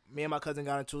 me and my cousin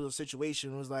got into a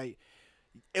situation. It was like,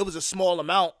 it was a small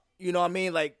amount, you know what I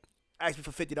mean? Like, asked me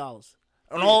for $50.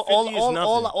 And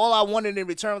all I wanted in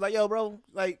return was like, yo, bro,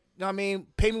 like, you know what I mean?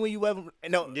 Pay me when you ever.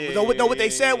 And what they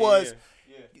said was,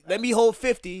 let me hold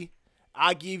 50,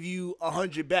 I'll give you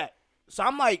 100 back. So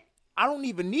I'm like, I don't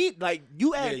even need, like,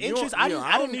 you add interest. I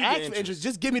didn't ask for interest.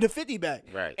 Just give me the 50 back.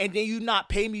 Right. And then you not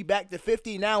pay me back the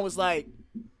 50. Now it's like,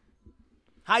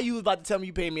 how you was about to tell me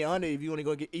you pay me 100 if you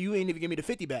ain't even give me the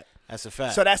 50 back? That's a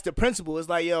fact. So that's the principle. It's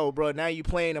like, yo, bro, now you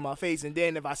playing in my face, and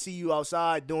then if I see you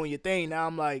outside doing your thing, now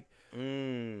I'm like,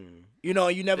 you know,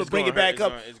 you never bring it back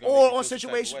up. Or on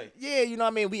situation, yeah, you know what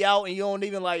I mean? We out and you don't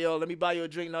even like, yo, let me buy you a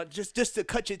drink. No, just to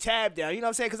cut your tab down. You know what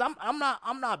I'm saying? Because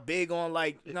I'm not big on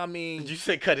like, you know what I mean? Did you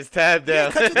say cut his tab down?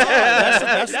 Yeah, cut your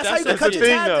tab. That's how you can cut your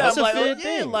tab down. That's I'm like, a fair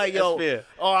thing. Like, yo,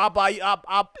 or I'll buy you.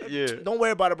 Yeah. Don't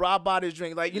worry about it, bro. I'll buy this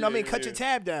drink. Like, you know what I mean? Cut your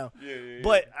tab down.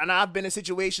 But and I've been in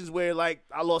situations where like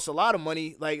I lost a lot of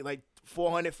money, like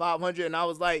 400, 500, and I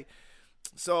was like.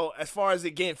 So as far as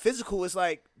it getting physical, it's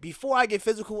like before I get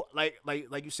physical, like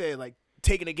you said, like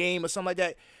taking a game or something like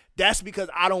that. That's because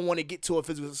I don't want to get to a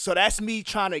physical. So that's me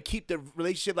trying to keep the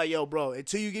relationship like, yo, bro,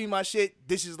 until you give me my shit,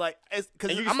 this is like,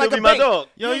 because I'm like a my bank. Dog.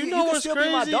 Yo, you know what's still crazy?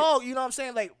 Be my dog. You know what I'm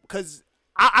saying? Like, because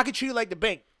I could treat you like the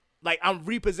bank. Like I'm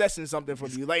repossessing something from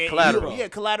you. Like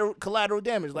collateral. Collateral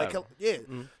damage. Like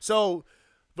Mm-hmm. So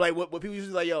like what people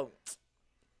usually like, yo.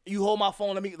 You hold my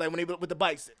phone, let me like when they with the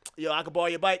bikes. yo, I could borrow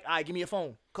your bike. All right, give me your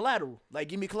phone. Collateral. Like,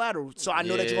 give me collateral. So I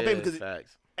know that you're going to pay me.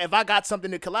 Because if I got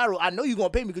something to collateral, I know you're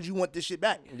going to pay me because you want this shit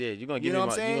back. Yeah, you're going to give me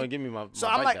my, you're going to give me my So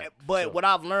my I'm bike like, back. but Sure. what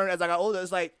I've learned as I got older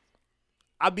is like,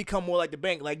 I become more like the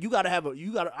bank. Like,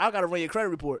 I gotta run your credit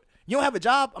report. You don't have a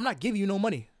job, I'm not giving you no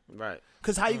money. Right.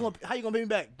 Cause how you gonna pay me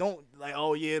back? Don't like,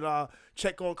 oh yeah, nah,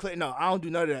 check on click. No, I don't do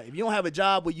none of that. If you don't have a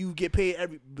job where you get paid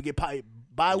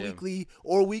bi-weekly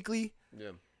or weekly,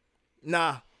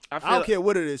 nah, I don't care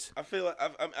what it is. I feel like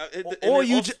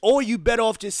or you better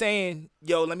off just saying,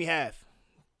 yo, let me have.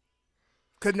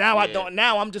 Cause now I don't.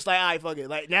 Now I'm just like, all right, fuck it.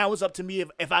 Like now it's up to me.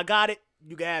 If I got it,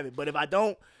 you can have it. But if I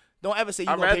don't ever say you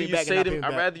gonna pay me back.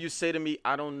 I'd rather you say to me,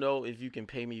 I don't know if you can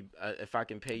pay me, if I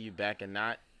can pay you back or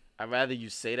not. I'd rather you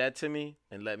say that to me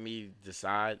and let me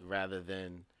decide rather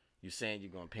than you saying you're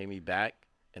going to pay me back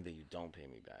and then you don't pay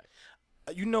me back.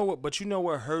 You know what? But you know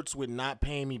what hurts with not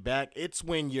paying me back? It's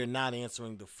when you're not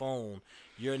answering the phone.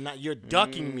 You're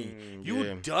ducking me.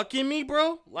 You ducking me,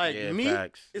 bro? Like me?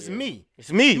 Facts. It's me.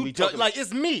 It's me.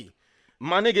 It's me.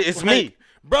 My nigga, it's me.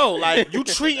 Bro, like you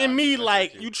treating me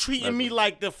like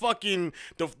the fucking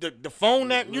the phone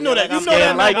that you know that number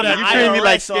that you treating me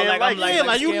like scam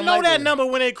like you know that number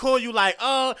when they call you like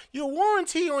your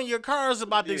warranty on your car is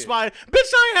about to expire.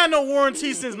 Bitch, I ain't had no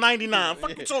warranty since '99.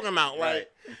 Fuck you talking about,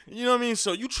 like you know what I mean?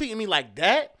 So you treating me like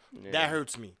that? That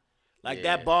hurts me. Like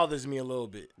that bothers me a little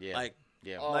bit. Yeah. Like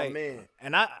oh like, man.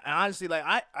 And I honestly like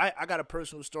I got a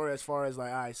personal story as far as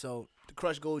like, all right, so the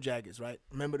Crush Gold jackets, right?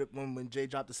 Remember when Jay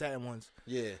dropped the satin ones?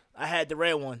 Yeah. I had the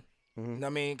red one. You know what I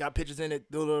mean? Got pictures in it.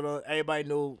 Everybody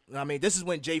knew. I mean, this is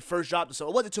when Jay first dropped it, so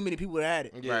it wasn't too many people that had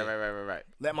it. Yeah. Right.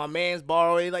 Let my mans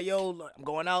borrow it. Like, yo, I'm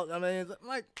going out. I mean,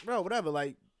 like, bro, whatever.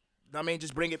 Like, I mean,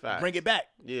 just bring it back.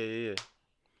 Yeah.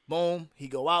 Boom. He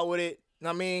go out with it. You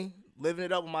know what I mean? Living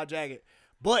it up with my jacket.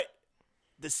 But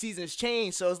the seasons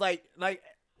change, so it's like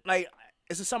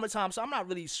it's the summertime, so I'm not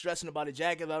really stressing about a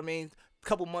jacket. You know what I mean? A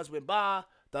couple months went by,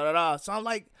 So I'm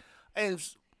like, and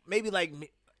maybe like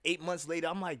 8 months later,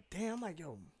 I'm like, damn, I'm like,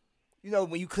 yo, you know,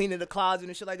 when you clean in the closet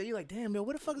and shit like that, you're like, damn, yo,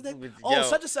 what the fuck is that? Oh,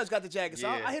 such and such got the jacket. So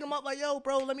I hit him up like, yo,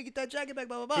 bro, let me get that jacket back,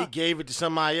 blah, blah, blah. He gave it to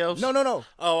somebody else? No. Oh,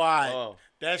 all right.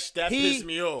 That pissed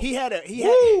me off. He had a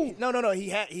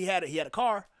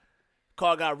car.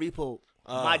 Car got repoed.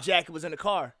 My jacket was in the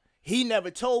car. He never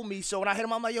told me, so when I hit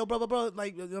him, I'm like, yo, bro,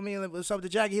 like, I mean, what's up with the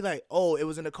jacket? He like, oh, it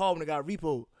was in the car when it got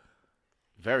repoed.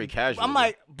 Very casual. I'm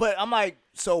like,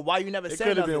 so why you never said nothing?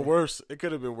 It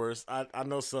could have been worse. I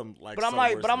know some like. But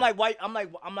I'm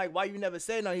like, why you never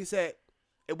said nothing? He said,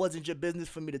 it wasn't your business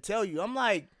for me to tell you. I'm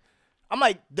like,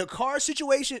 the car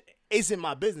situation isn't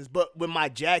my business, but when my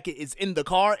jacket is in the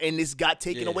car and it's got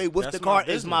taken away with the car,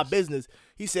 it's my business.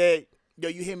 He said, yo,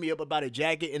 you hit me up about a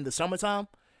jacket in the summertime.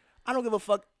 I don't give a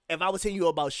fuck. If I was telling you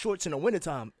about shorts in the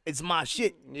wintertime, it's my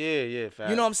shit. Yeah, fact.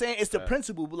 You know what I'm saying? It's the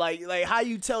principle. Like how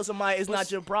you tell somebody it's not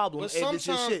your problem and it's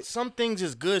your shit. Some things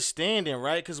is good standing,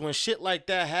 right? Because when shit like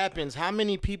that happens, how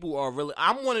many people are really...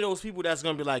 I'm one of those people that's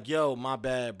going to be like, yo, my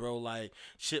bad, bro. Like,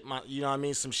 shit, you know what I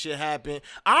mean? Some shit happened.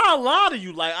 I'll lie to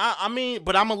you. Like, I mean,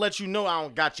 but I'm going to let you know I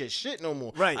don't got your shit no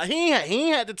more. Right. He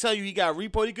ain't had to tell you he got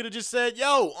repo. He could have just said,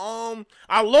 yo,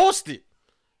 I lost it.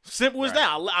 Simple as that.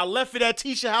 I left it at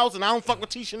Tisha house and I don't fuck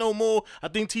with Tisha no more. I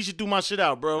think Tisha threw my shit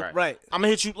out, bro. Right. I'm gonna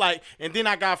hit you like, and then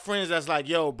I got friends that's like,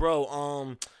 yo,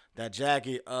 bro, that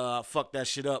jacket, fuck that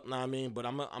shit up, know what I mean? But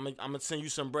I'm gonna send you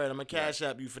some bread. I'm gonna cash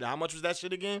app you for that. How much was that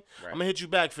shit again? I'm gonna hit you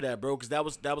back for that, bro, because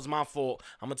that was my fault.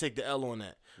 I'm gonna take the L on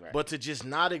that. Right. But to just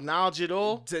not acknowledge it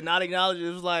all, it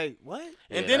was like what?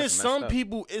 And then it's some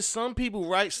people,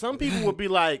 right? Some people would be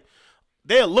like,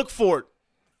 they'll look for it.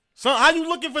 So how you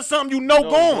looking for something you know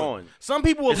gone? Some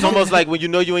people will. It's almost like when you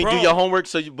know you ain't do your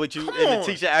homework, and the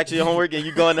teacher asks you your homework and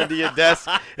you going under your desk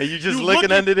and you just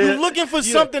looking under there. You looking for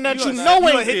something that you know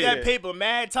ain't hit that paper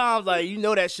mad times, like you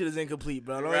know that shit is incomplete,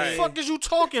 bro. Right. What the fuck is you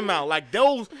talking about? Like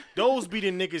those be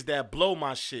the niggas that blow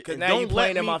my shit. Cause now you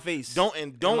playing in my face. Don't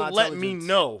let me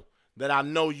know that I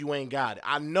know you ain't got it.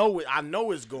 I know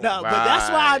it's going. No, but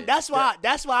that's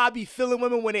why I be feeling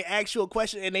women when they ask you a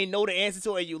question and they know the answer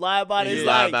to it and you lie about it. You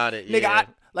lie about it, nigga.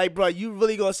 Like, bro, you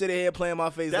really gonna sit here playing my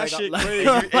face? That shit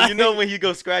crazy. And you know when he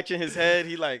go scratching his head,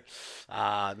 he like,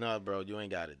 no, bro, you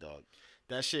ain't got it, dog.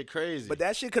 That shit crazy. But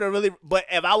that shit could have really. But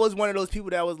if I was one of those people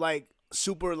that was like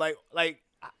super like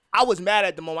I was mad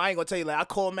at the moment. I ain't gonna tell you. Like I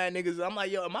called mad niggas. I'm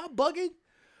like, yo, am I bugging?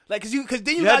 Like, cause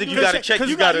then you gotta do the check.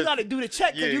 You gotta do the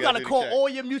check. Cause you gotta call all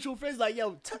your mutual friends. Like,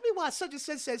 yo, tell me why such and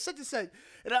such said such and such.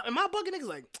 And am I bugging niggas?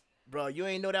 Like, bro, you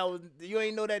ain't know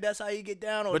that that's how you get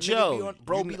down. Or but yo,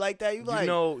 be like that.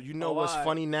 You know what's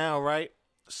funny now, right?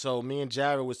 So me and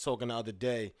Jared was talking the other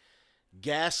day.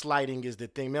 gaslighting is the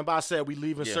thing. Remember I said we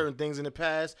leaving certain things in the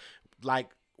past?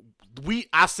 Like,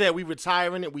 I said we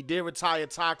retiring it. We did retire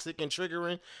toxic and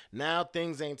triggering. Now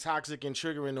things ain't toxic and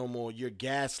triggering no more. You're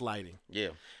gaslighting. Yeah.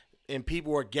 And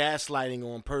people are gaslighting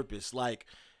on purpose. Like,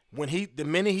 the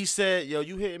minute he said, yo,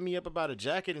 you hitting me up about a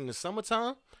jacket in the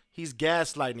summertime, he's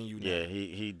gaslighting you now. Yeah,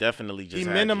 he definitely just he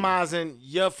minimizing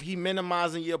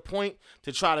your point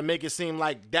to try to make it seem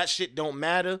like that shit don't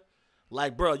matter.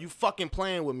 Like, bro, you fucking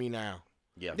playing with me now.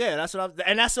 Yeah, that's what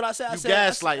I said. You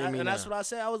gaslighting me and now. that's what I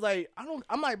said. I was like,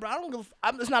 I'm like, bro, I don't give.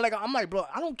 It's not like I'm like, bro,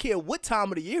 I don't care what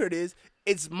time of the year it is.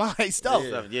 It's my stuff.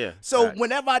 Yeah. So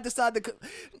whenever I decide to,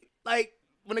 like,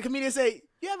 when the comedian say,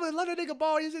 you ever let a nigga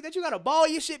borrow your shit that you gotta borrow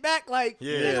your shit back? Like,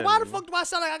 nigga, why the fuck do I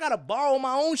sound like I gotta borrow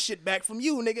my own shit back from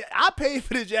you, nigga? I paid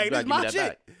for the jacket. It's my shit.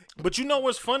 Back. But you know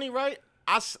what's funny, right?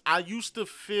 I used to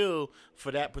feel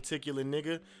for that particular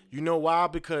nigga. You know why?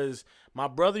 Because my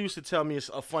brother used to tell me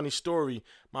a funny story.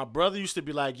 My brother used to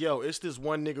be like, yo, it's this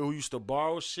one nigga who used to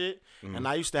borrow shit, and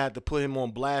I used to have to put him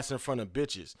on blast in front of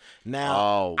bitches.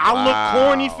 Now, I look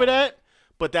corny for that,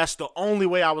 but that's the only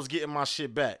way I was getting my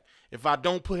shit back. If I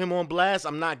don't put him on blast,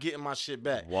 I'm not getting my shit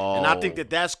back. Whoa. And I think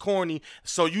that's corny.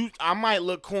 So I might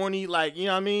look corny, like, you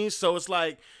know what I mean? So it's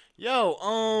like,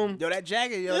 yo, that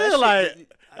jacket, yo, yeah, that like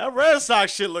shit, that Red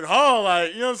Sox shit look hard,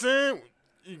 like, you know what I'm saying?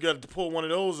 You got to pull one of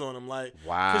those on him, like,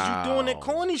 because you doing that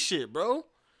corny shit, bro.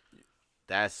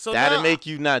 That'll make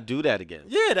you not do that again.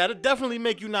 Yeah, that'll definitely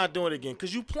make you not do it again,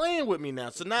 because you playing with me now.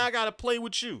 So now I got to play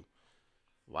with you.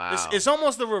 Wow. It's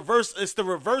almost the reverse. It's the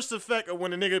reverse effect of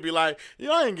when the nigga be like,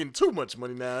 yo, I ain't getting too much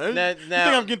money now. You think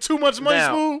I'm getting too much money,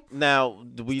 Smooth? Now,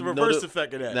 we the reverse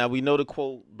effect of that. Now, we know the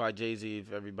quote by Jay-Z,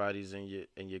 if everybody's in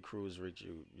your crew is rich,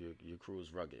 your crew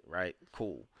is rugged, right?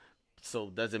 Cool. So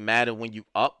does it matter when you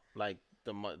up? Like,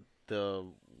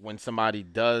 when somebody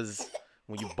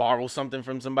when you borrow something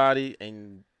from somebody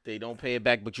and they don't pay it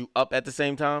back, but you up at the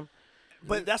same time?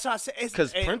 But that's why I said it's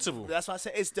because principle. That's why I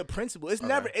said it's the principle. It's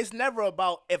never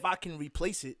about if I can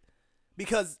replace it,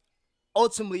 because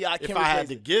ultimately I can't. If I had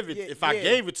to give it, if I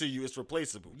gave it to you, it's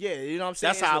replaceable. Yeah, you know what I'm saying.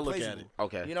 That's how I look at it.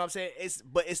 Okay, you know what I'm saying.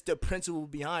 It's the principle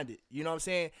behind it. You know what I'm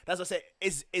saying. That's what I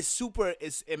said.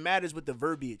 It matters with the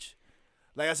verbiage.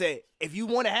 Like I said, if you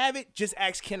want to have it, just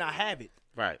ask, can I have it?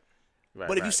 Right.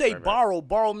 But if you say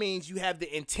borrow means you have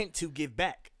the intent to give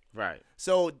back. Right.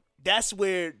 So that's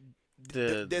where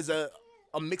there's a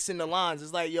mixing the lines.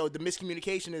 It's like, yo, the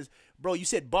miscommunication is, bro, you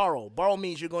said borrow. Borrow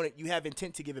means you have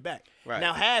intent to give it back. Right.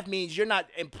 Now have means you're not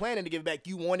planning to give it back.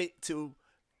 You want it to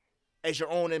as your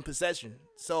own in possession.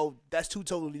 So that's two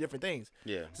totally different things.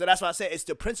 Yeah. So that's why I said it's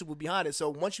the principle behind it. So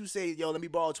once you say, yo, let me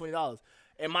borrow $20,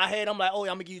 in my head I'm like, oh, I'm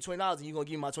gonna give you $20 and you're gonna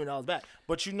give me my $20 back.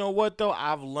 But you know what though?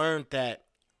 I've learned that,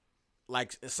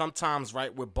 like, sometimes,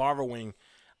 right, with borrowing,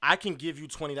 I can give you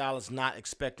 $20 not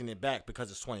expecting it back because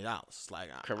it's $20. Like,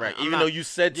 correct. Even though you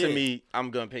said to me,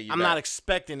 I'm gonna pay you back. I'm not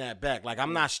expecting that back. Like,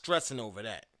 I'm not stressing over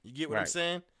that. You get what I'm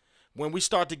saying? When we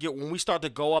start to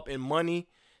go up in money,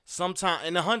 sometime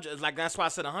in $100, like, that's why I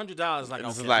said $100. Like,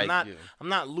 okay, I'm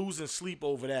not losing sleep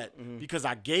over that because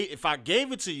if I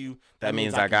gave it to you, that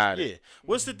means I got it. Yeah.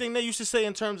 What's the thing they used to say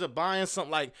in terms of buying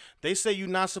something? Like, they say you're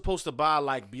not supposed to buy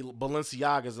like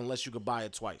Balenciagas unless you could buy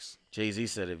it twice. Jay-Z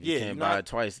said if you can't buy it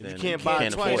twice, then you can't buy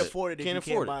it twice. Afford it. You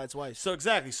can't buy it twice. So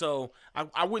exactly. So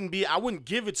I wouldn't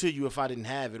give it to you if I didn't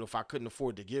have it, or if I couldn't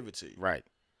afford to give it to you. Right.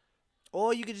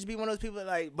 Or you could just be one of those people that,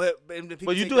 like, but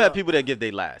you do have people that give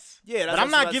their last. Yeah, but I'm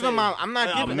not giving my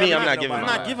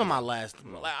last.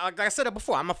 Mm. Like I said it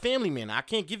before, I'm a family man. I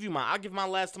can't give you I'll give my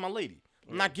last to my lady.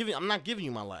 I'm not giving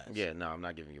you my last. Yeah, no, I'm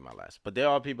not giving you my last. But there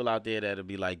are people out there that'll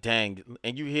be like, dang,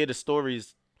 and you hear the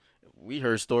stories. We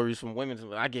heard stories from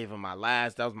women. I gave him my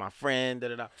last. That was my friend. Da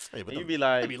da da. Hey, and you be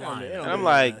like, they be lying. And I'm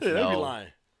like, they no. be lying.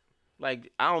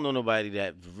 Like, I don't know nobody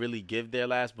that really give their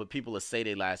last, but people will say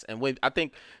their last. And I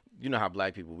think, you know how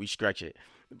black people, we stretch it.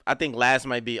 I think last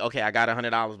might be, okay, I got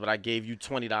 $100, but I gave you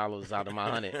 $20 out of my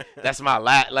 100. That's my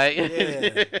last. Like,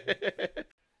 Yeah.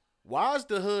 Why is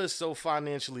the hood so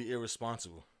financially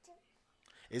irresponsible?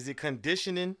 Is it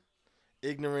conditioning,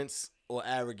 ignorance, or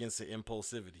arrogance or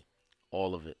impulsivity?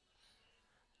 all of it.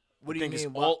 What do you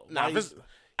mean?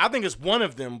 I think it's one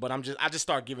of them, but I just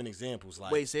start giving examples.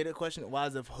 Like, wait, say the question. Why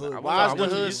is the hood? Why is the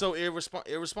hood so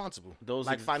irresponsible? Those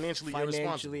like financially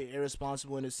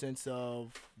irresponsible in the sense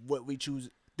of what we choose.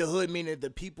 The hood meaning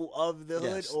the people of the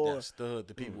hood, or yes, the hood,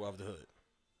 the people of the hood.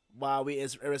 Why we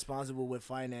irresponsible with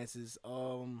finances?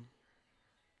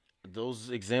 Those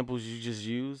examples you just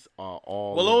used are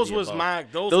all. Well, those was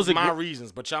my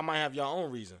reasons, but y'all might have your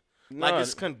own reason. No, like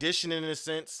it's conditioning in a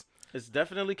sense. It's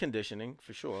definitely conditioning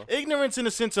for sure. Ignorance in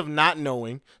the sense of not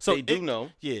knowing. So they do know.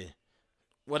 Yeah.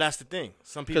 Well, that's the thing.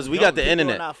 Some people Because we don't. got the People are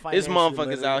internet. not There's financially motherfuckers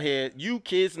literate. out here. You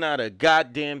kids not a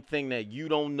goddamn thing that you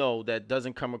don't know that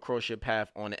doesn't come across your path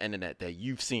on the internet that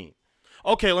you've seen.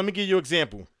 Okay, let me give you an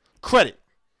example. Credit.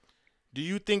 Do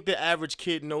you think the average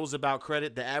kid knows about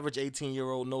credit? The average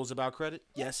 18-year-old knows about credit?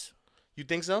 Yes. You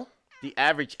think so? The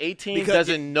average 18 Because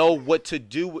doesn't know what to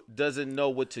do. Doesn't know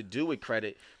what to do with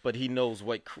credit, but he knows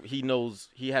what he knows.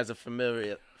 He has a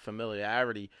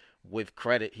familiarity with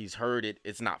credit. He's heard it.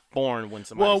 It's not foreign when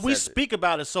somebody. Well, we says it. speak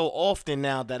about it so often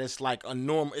now that it's like a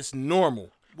norm. It's normal.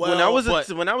 When I was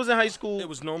but when I was in high school, it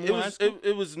was normal It in was high school?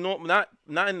 It was normal.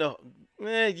 Not in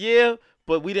the yeah,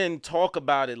 but we didn't talk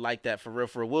about it like that for real.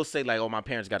 For real. We'll say like, oh, my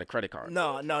parents got a credit card.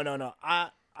 No.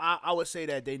 I would say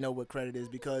that they know what credit is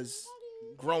because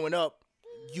growing up,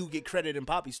 you get credit in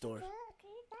Poppy's store.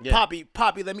 Yeah.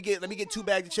 Poppy, let me get 2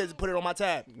 bags of chips and put it on my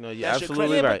tab. No, you're That's your absolutely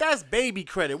credit. right. But that's baby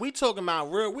credit. We talking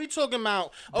about real. We talking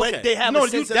about. Okay. But they have no, a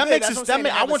sense of that yeah, makes that's it. what That I'm saying,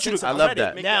 make, they I have a want you sense to. of I love credit.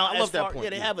 that. Make Now, I love as that far, point. yeah,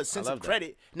 they have a sense of that.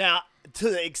 credit. Now,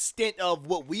 to the extent of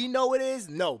what we know it is,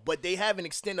 no, but they have an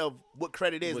extent of what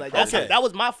credit is. Like credit. Okay. that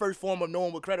was my first form of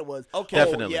knowing what credit was. Okay. Oh,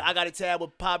 Definitely. yeah, I got a tab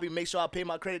with Poppy. Make sure I pay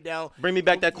my credit down. Bring me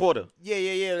back that quarter.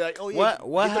 Yeah. Like, oh yeah.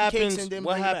 What get them cakes happens? and then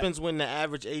What bring it back. happens when the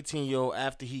average 18-year-old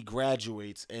after he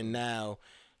graduates and now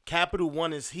Capital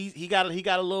One is he got a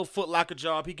little Foot Locker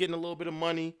job. He getting a little bit of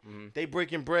money. They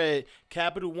breaking bread.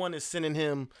 Capital One is sending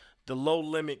him the low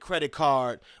limit credit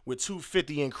card with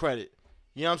 $250 in credit.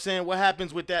 You know what I'm saying? What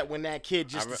happens with that when that kid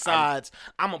just decides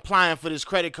I'm applying for this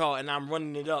credit card and I'm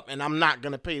running it up and I'm not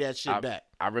gonna pay that shit back?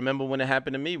 I remember when it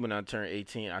happened to me when I turned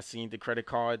 18. I seen the credit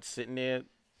card sitting there,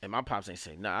 and my pops ain't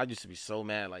saying, nah, I used to be so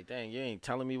mad, like, dang, you ain't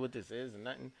telling me what this is and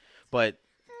nothing. But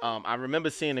I remember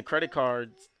seeing the credit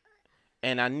cards,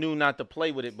 and I knew not to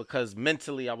play with it because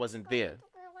mentally I wasn't there,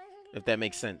 if that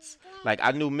makes sense. Like,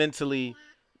 I knew mentally,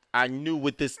 I knew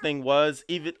what this thing was,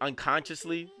 even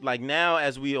unconsciously. Like, now,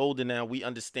 as we older now, we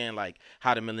understand, like,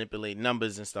 how to manipulate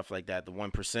numbers and stuff like that. The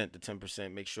 1%, the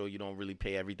 10%, make sure you don't really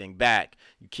pay everything back.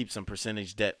 You keep some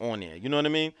percentage debt on there. You know what I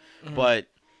mean? But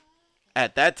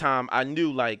at that time, I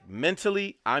knew, like,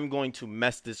 mentally, I'm going to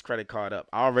mess this credit card up.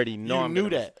 I already know You I'm knew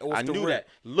gonna that off I the knew rip. that.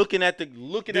 Looking at Did you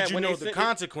when know they the sent it,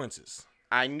 consequences?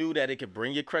 I knew that it could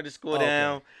bring your credit score Okay.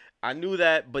 down. I knew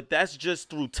that, but that's just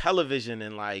through television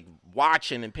and like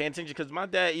watching and paying attention. Because my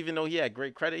dad, even though he had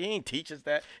great credit, he ain't teach us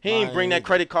that. He ain't bring that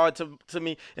credit card to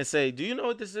me and say, "Do you know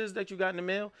what this is that you got in the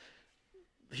mail?"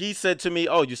 He said to me,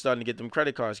 "Oh, you're starting to get them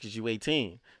credit cards because you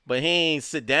 18." But he ain't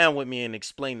sit down with me and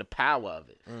explain the power of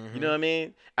it. You know what I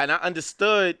mean? And I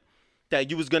understood that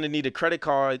you was gonna need a credit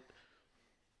card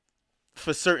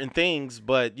for certain things,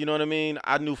 but you know what I mean?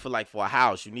 I knew for a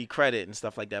house, you need credit and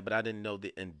stuff like that, but I didn't know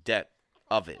the in depth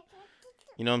of it.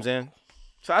 You know what I'm saying?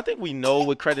 So I think we know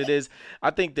what credit is. I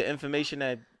think the information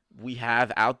that we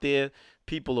have out there,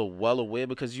 people are well aware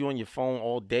because you on your phone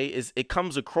all day. It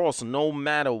comes across no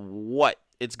matter what.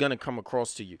 It's gonna come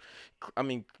across to you. I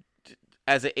mean,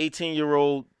 as an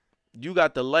 18-year-old, you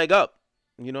got the leg up.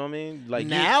 You know what I mean? Like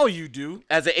Now you do.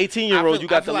 as an 18-year-old, you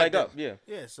got the like leg up. Yeah.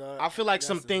 Yeah, so I feel like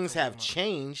some things have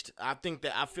changed. I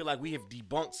feel like we have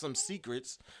debunked some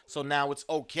secrets. So now it's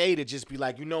okay to just be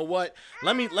like, you know what?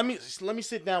 Let me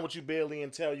sit down with you, Bailey,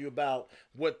 and tell you about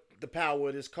what the power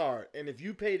of this card. And if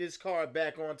you pay this card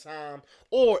back on time,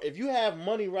 or if you have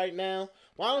money right now,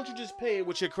 why don't you just pay it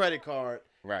with your credit card?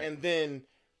 Right. And then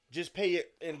just pay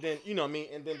it, and then, you know what I mean?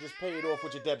 And then just pay it off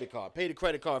with your debit card. Pay the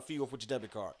credit card fee off with your debit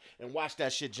card. And watch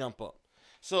that shit jump up.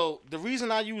 So the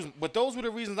reason I use, but those were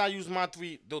the reasons I used my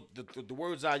the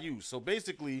words I used. So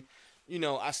basically, you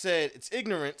know, I said it's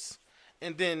ignorance,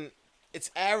 and then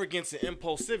it's arrogance and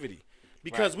impulsivity.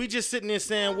 Because we just sitting there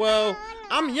saying, well,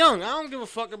 I'm young. I don't give a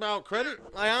fuck about credit.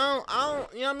 Like, I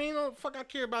don't, you know what I mean? What the fuck I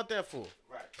care about that for?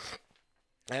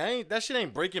 Right. That shit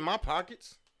ain't breaking my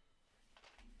pockets.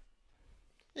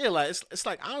 Yeah, like it's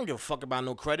like I don't give a fuck about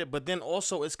no credit, but then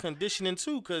also it's conditioning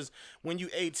too, because when you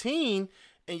 18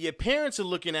 and your parents are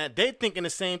looking at, they thinking the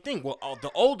same thing. Well,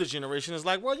 the older generation is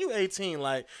like, well, you 18,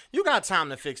 like you got time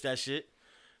to fix that shit.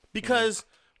 Because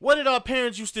what did our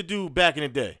parents used to do back in the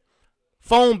day?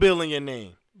 Phone bill in your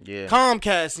name. Yeah.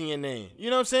 Comcast in your name. You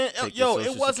know what I'm saying? Take Yo, your it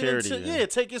Social wasn't Security, until, yeah.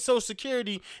 take your Social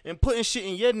Security and putting shit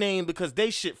in your name because they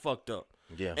shit fucked up.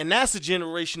 Yeah. And that's a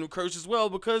generational curse as well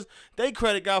because they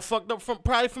credit got fucked up from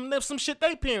some shit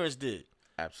they parents did.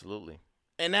 Absolutely.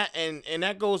 And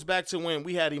that goes back to when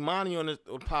we had Imani on the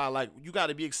pod. Like, you got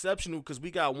to be exceptional because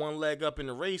we got one leg up in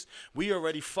the race. We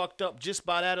already fucked up just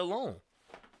by that alone.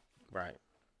 Right.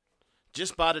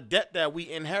 just by the debt that we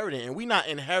inherited. And we not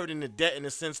inheriting the debt in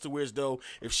the sense to where as though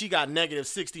if she got negative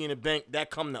 60 in the bank, that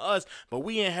come to us. But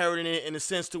we inheriting it in the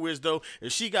sense to where as though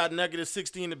if she got negative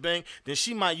 60 in the bank, then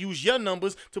she might use your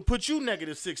numbers to put you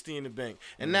negative 60 in the bank.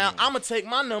 And now I'm going to take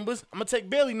my numbers, I'm going to take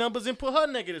Bailey numbers and put her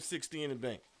negative 60 in the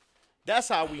bank. That's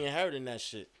how we inheriting that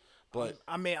shit. But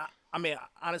I mean,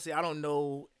 honestly, I don't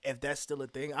know if that's still a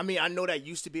thing. I mean, I know that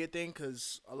used to be a thing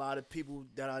because a lot of people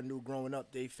that I knew growing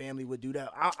up, their family would do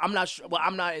that. I'm not sure. Well,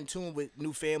 I'm not in tune with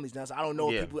new families now, so I don't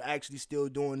know if people actually still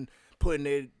putting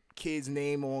their kids'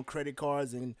 name on credit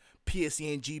cards and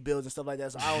PSE&G bills and stuff like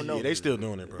that. So I don't know. Yeah, they still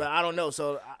doing it, bro. But I don't know.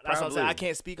 So that's what I'm saying. I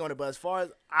can't speak on it. But as far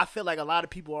as I feel like a lot of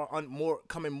people are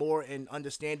coming more and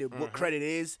understanding what credit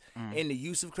is and the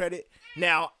use of credit.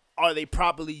 Now, are they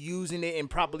properly using it and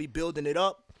properly building it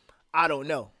up? I don't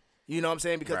know. You know what I'm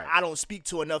saying? Because I don't speak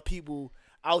to enough people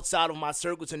outside of my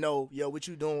circle to know, yo, what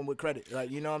you doing with credit?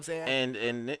 Like, you know what I'm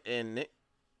saying?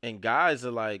 And guys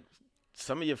are like,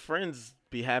 some of your friends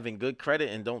be having good credit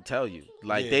and don't tell you.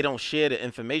 Like they don't share the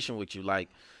information with you. Like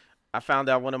I found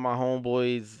out one of my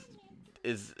homeboys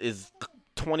is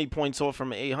 20 points off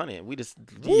from an 800.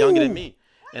 He younger than me.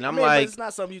 And I'm like, it's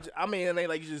not something it ain't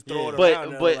like you just throw it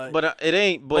around. But it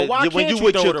ain't. But why when can't you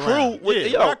with your around?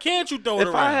 crew, why can't you throw it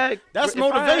around? That's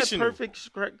motivation. Perfect.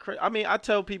 I mean, I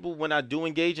tell people when I do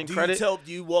engage in credit. Do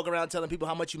you walk around telling people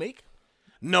how much you make?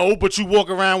 No, but you walk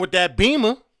around with that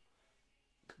Beamer.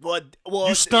 Well,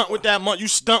 you stunt with that. You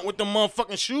stunt with the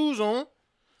motherfucking shoes on.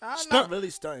 I'm not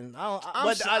really stunting. I'm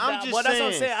just saying. That's what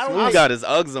I'm saying. Who got his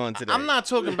Uggs on today? I'm not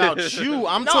talking about you.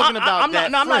 I'm talking about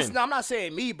that friend. I'm not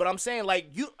saying me, but I'm saying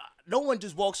like you. No one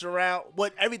just walks around.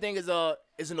 Everything is an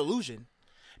illusion.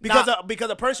 Because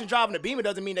a person driving a Beamer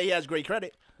doesn't mean that he has great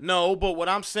credit. No, but what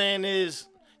I'm saying is,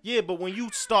 yeah, but when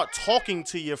you start talking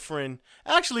to your friend,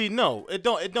 actually, no, it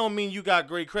don't mean you got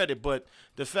great credit. But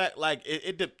the fact, like,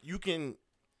 you can.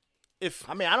 If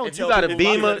I don't if tell you got a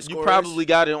people Beamer, you probably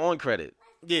got it on credit.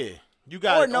 Yeah, you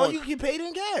got. Or no, you can pay it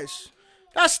in cash.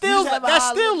 That's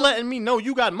still letting me know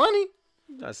you got money.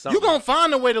 You gonna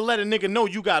find a way to let a nigga know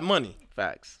you got money.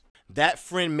 Facts. That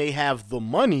friend may have the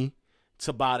money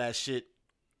to buy that shit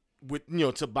with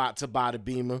to buy the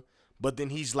Beamer, but then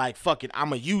he's like, fuck it,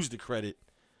 I'ma use the credit.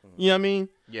 You know what I mean?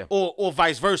 Yeah. Or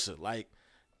vice versa. Like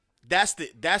that's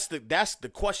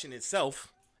the question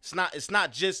itself. It's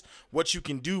not just what you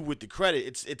can do with the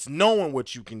credit. It's knowing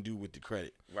what you can do with the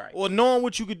credit. Right. Or knowing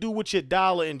what you could do with your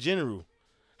dollar in general.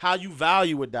 How you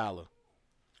value a dollar.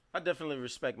 I definitely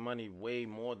respect money way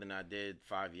more than I did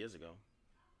 5 years ago.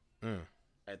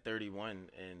 At 31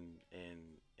 and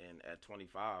at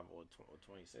 25 or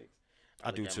 26. I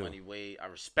do too. I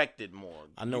respect it more.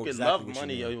 I know you can exactly love what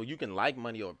money, you mean. or you can like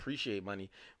money or appreciate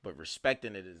money, but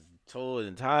respecting it is totally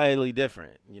entirely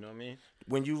different. You know what I mean?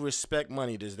 When you respect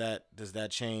money, does that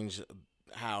change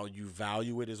how you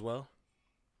value it as well?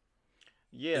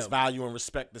 Yeah. Is value and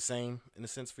respect the same in a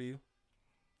sense for you?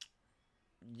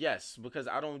 Yes, because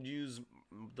I don't use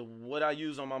what I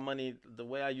use on my money. The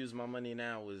way I use my money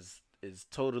now is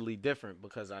totally different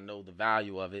because I know the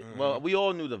value of it. Well, we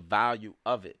all knew the value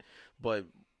of it, but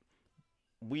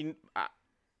we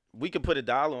could put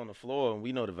 $1 on the floor and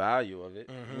we know the value of it.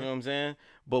 You know what I'm saying?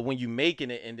 But when you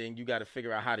making it and then you got to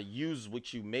figure out how to use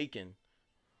what you making,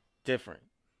 different.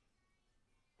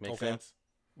 Make sense?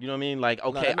 You know what I mean? Like,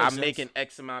 okay, I'm making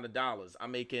X amount of dollars.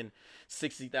 I'm making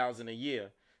 $60,000 a year.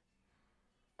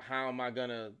 How am I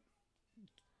gonna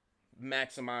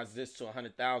maximize this to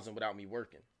 100,000 without me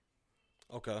working?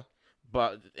 Okay.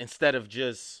 But instead of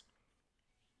just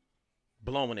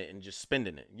blowing it and just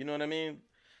spending it, you know what I mean?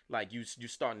 Like you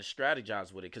starting to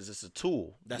strategize with it because it's a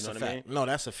tool. That's you know a what fact. I mean? No,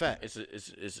 that's a fact.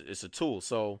 It's a tool.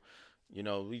 So,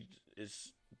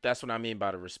 that's what I mean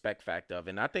by the respect factor of it.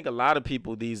 And I think a lot of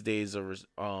people these days are,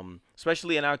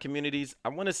 especially in our communities, I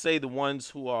want to say the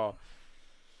ones who are,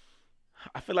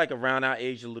 I feel like around our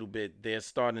age a little bit, they're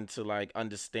starting to like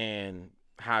understand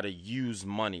how to use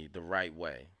money the right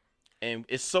way. And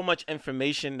it's so much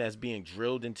information that's being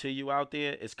drilled into you out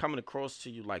there. It's coming across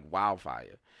to you like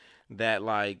wildfire. That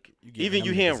like even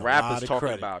you hearing rappers talking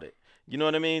about it. You know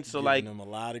what I mean? So like them a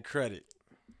lot of credit.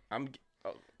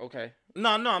 Okay. No.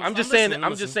 I'm just saying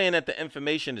that the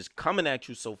information is coming at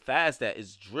you so fast that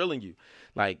it's drilling you,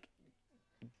 like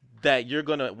that you're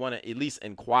gonna want to at least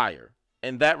inquire.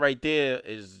 And that right there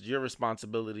is your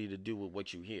responsibility to do with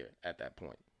what you hear at that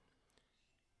point.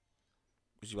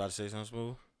 Was you about to say something,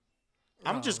 Smooth?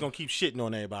 I'm just going to keep shitting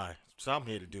on everybody. So I'm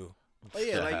here to do. But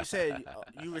yeah, like you said,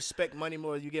 you respect money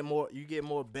more. You get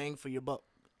more bang for your buck.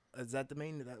 Is that the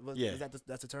main? Yeah.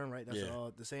 That's the term, right? That's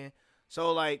the saying.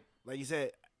 So like you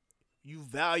said, you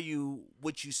value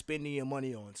what you spending your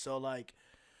money on. So like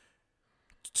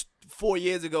 4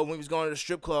 years ago when we was going to the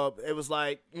strip club, it was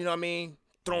like, you know what I mean,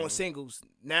 throwing singles.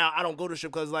 Now I don't go to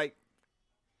strip clubs. Like,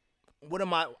 what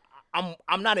am I?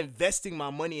 I'm not investing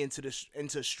my money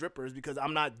into strippers because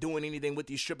I'm not doing anything with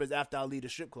these strippers after I leave the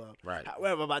strip club. Right.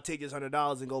 However, if I take this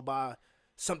 $100 and go buy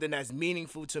something that's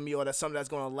meaningful to me, or that's something that's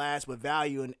going to last with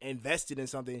value and invested in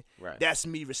something, Right. that's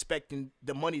me respecting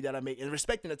the money that I make and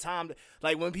respecting the time.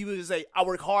 Like when people just say, I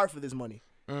work hard for this money.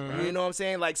 Mm-hmm. You know what I'm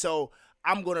saying? Like, so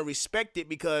I'm going to respect it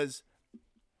because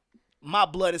my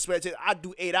blood is sweat. I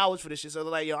do 8 hours for this shit. So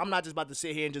like, yo, I'm not just about to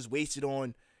sit here and just waste it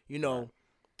on, you know,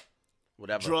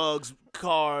 whatever, drugs,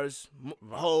 cars,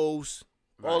 hoes,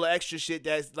 all the extra shit.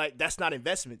 That's not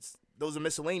investments. Those are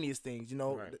miscellaneous things, you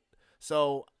know. Right.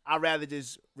 So I'd rather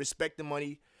just respect the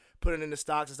money, put it in the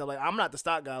stocks and stuff. Like, I'm not the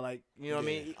stock guy. Like, you know what I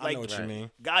mean? Like, I know what you mean.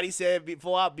 Gotti said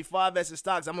before I invest in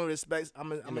stocks, I'm gonna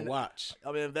watch.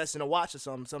 I'm gonna invest in a watch or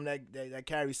something that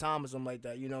carries time or something like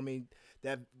that. You know what I mean?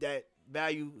 That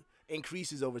value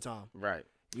increases over time. Right.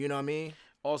 You know what I mean?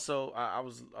 Also, I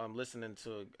was listening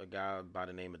to a guy by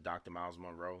the name of Dr. Miles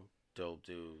Monroe. Dope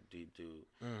dude, deep dude.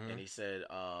 Mm-hmm. And he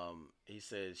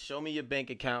said, show me your bank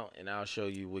account and I'll show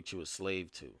you what you a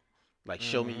slave to. Like,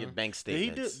 show me your bank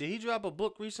statements. Did he drop a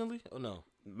book recently or no?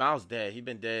 Miles dead. He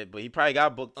been dead, but he probably got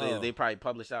a book. They probably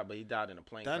published out, but he died in a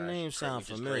plane crash. That name sounds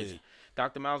familiar. Crazy.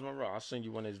 Dr. Miles Monroe. I'll send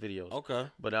you one of his videos. Okay.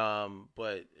 But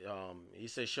he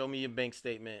said, show me your bank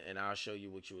statement and I'll show you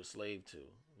what you a slave to.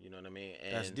 You know what I mean?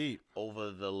 And that's deep. Over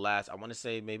the last, I want to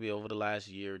say maybe over the last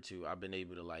year or two, I've been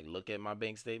able to like look at my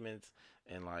bank statements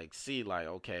and like see like,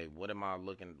 okay, what am I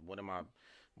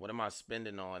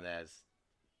spending on that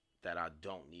I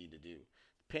don't need to do?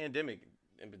 Pandemic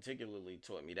in particularly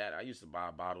taught me that. I used to buy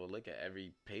a bottle of liquor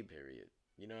every pay period.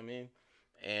 You know what I mean?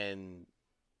 And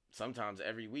sometimes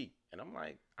every week. And I'm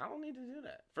like, I don't need to do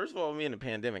that. First of all, me in the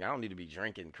pandemic, I don't need to be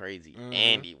drinking crazy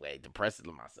anyway, depressing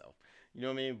myself. You know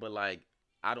what I mean? But like,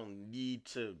 I don't need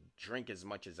to drink as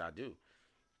much as I do.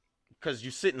 Because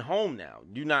you're sitting home now.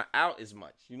 You're not out as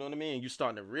much. You know what I mean? You're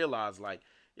starting to realize, like,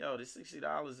 yo, this $60,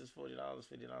 this $40, $50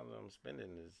 I'm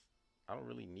spending is, I don't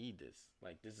really need this.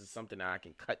 Like, this is something that I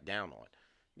can cut down on.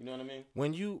 You know what I mean?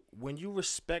 When you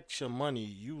respect your money,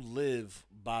 you live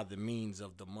by the means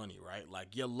of the money, right?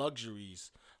 Like, your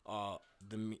luxuries are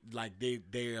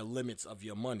they are limits of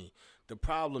your money. The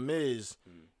problem is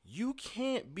you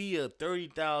can't be a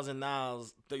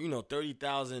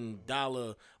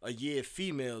 $30,000 a year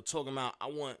female talking about I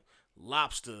want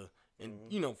lobster and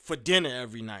for dinner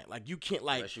every night. Like, you can't,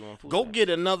 like, go get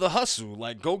another hustle,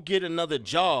 like go get another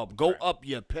job, go up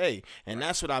your pay. And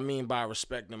that's what I mean by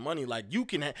respecting the money. Like, you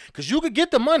can because you could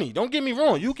get the money, don't get me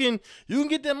wrong, you can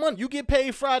get that money, you get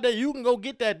paid Friday, you can go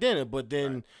get that dinner, but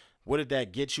then what did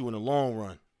that get you in the long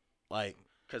run? Like,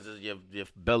 because your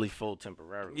belly full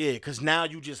temporarily. Yeah, because now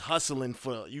you just hustling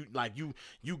for you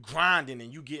grinding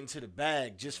and you get into the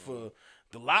bag just for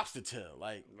the lobster tail.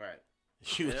 Like, right.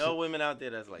 There are women out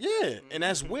there that's like and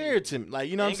that's weird to me. Like,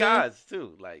 you know what I'm saying? Guys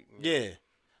too. Like,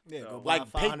 so,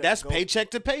 like that's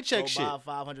paycheck to paycheck shit.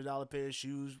 Buy a $500 pair of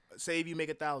shoes. Say if you make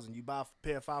 $1,000, you buy a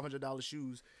pair of $500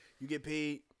 shoes. You get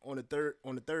paid on the third.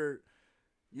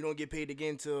 You don't get paid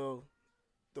again till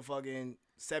the fucking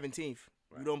 17th.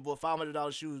 Right. You don't buy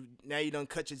 $500 shoes. Now you done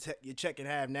cut your check in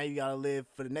half. Now you gotta live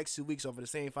for the next 2 weeks off of the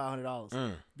same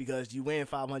 $500 because you win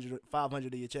 $500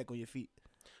 of your check on your feet.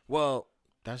 Well,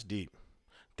 that's deep.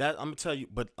 That I'm gonna tell you,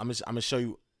 but I'm gonna show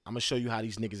you how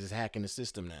these niggas is hacking the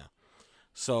system now.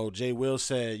 So Jay Will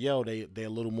said, "Yo, they're a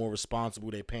little more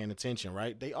responsible. They paying attention,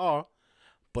 right? They are,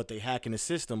 but they hacking the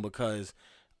system because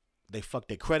they fuck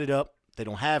their credit up. They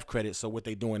don't have credit. So what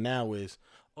they doing now is,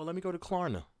 let me go to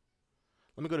Klarna.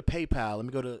 Let me go to PayPal. Let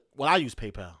me go to I use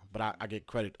PayPal, but I get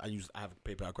credit. I have a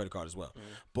PayPal credit card as well.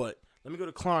 But let me go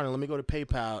to Klarna. Let me go to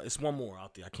PayPal. It's one more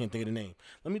out there. I can't think of the name.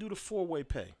 Let me do the 4-way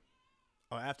pay.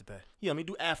 Oh, Afterpay. Yeah, let me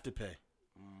do Afterpay.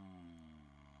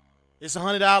 It's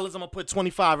 $100. I'm gonna put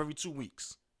 $25 every 2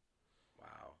 weeks.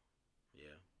 Wow.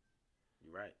 Yeah,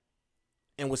 you're right.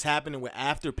 And what's happening with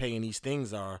Afterpay and these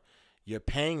things are, you're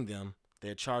paying them.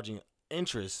 They're charging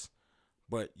interest,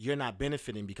 but you're not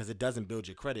benefiting because it doesn't build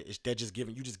your credit. They're just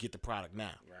giving you just get the product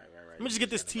now. Right. Let me just get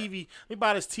this TV. Let me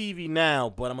buy this TV now,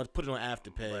 but I'm gonna put it on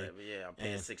Afterpay. But yeah, I'm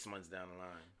paying 6 months down the line.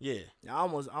 Yeah. I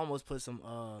almost put some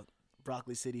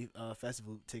Broccoli City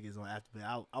Festival tickets on Afterpay.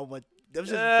 I want them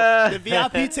just, the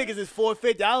VIP tickets is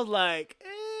 $450. I was like,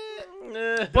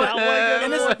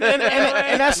 but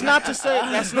and that's not to say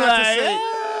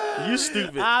You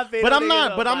stupid. But I'm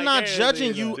not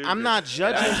judging you. I'm not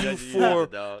judging you for.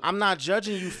 dog. I'm not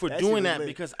judging you for That doing shit was that lit.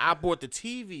 because I bought the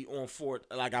TV on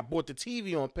I bought the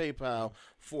TV on PayPal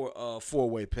for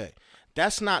 4-way pay.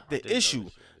 That's not the issue.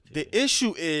 The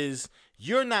issue is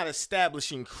you're not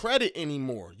establishing credit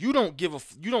anymore. You don't give a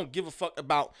fuck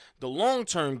about the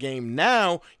long-term game.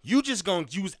 Now you just gonna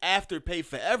use Afterpay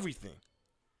for everything.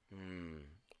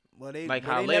 Well, they Like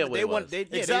well, how they never, layaway they want was. they,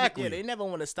 yeah, Exactly. They never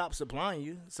want to stop supplying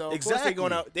you. So of Exactly.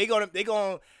 course they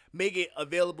gonna make it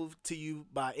available to you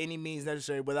by any means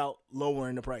necessary without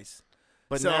lowering the price.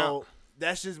 But so now,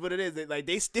 that's just what it is. Like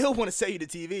they still want to sell you the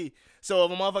TV. So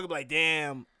if a motherfucker be like,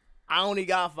 damn, I only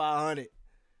got 500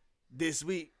 this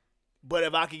week, but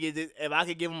if I could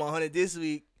give them 100 this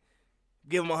week,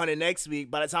 give them 100 next week.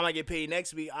 By the time I get paid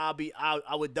next week, I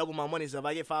would double my money. So if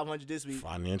I get 500 this week,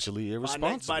 financially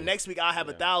irresponsible. by next week I'll have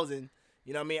 1,000.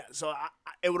 You know what I mean? So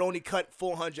it would only cut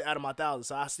 400 out of my 1,000.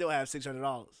 So I still have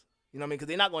 $600. You know what I mean? Because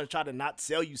they're not going to try to not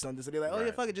sell you something. So they're like, oh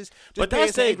yeah, fuck it, just But pay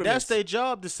us in that's increments. their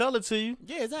job to sell it to you.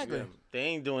 Yeah, exactly. Yeah. They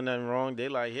ain't doing nothing wrong. They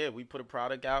like, here, we put a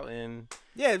product out and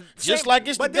Yeah, Just like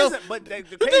it's but the there's bill. but the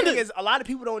crazy thing is a lot of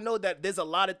people don't know that there's a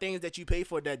lot of things that you pay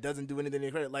for that doesn't do anything to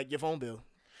your credit, like your phone bill.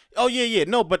 Oh yeah.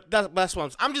 No, but that's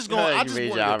what I'm just going. Yeah, I you just raise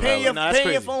want your to eyebrows. Paying your, Nah, that's paying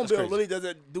your crazy. phone That's bill crazy. really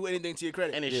doesn't do anything to your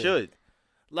credit. it should.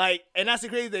 Like, and that's the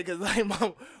crazy thing because like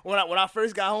when I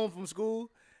first got home from school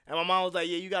and my mom was like,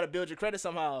 yeah, you got to build your credit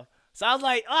somehow. So I was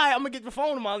like, all right, I'm gonna get the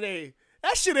phone in my name.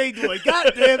 That shit ain't doing a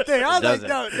goddamn thing. I was like,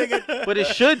 no, nigga. But it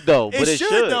should though. It But it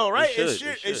should though, right? It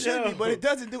should. Be, but it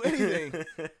doesn't do anything.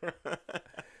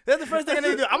 That's the first thing I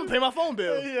need to do. I'm gonna pay my phone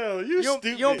bill. Yo, You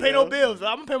don't pay no bills.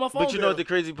 I'm gonna pay my phone bill. But you know what the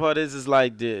crazy part is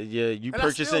like you And I still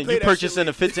purchasing pay that a shit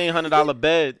 $1,500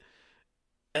 bed.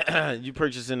 You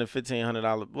purchasing a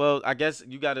 $1,500. Well, I guess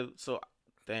you gotta. So,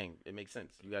 dang, it makes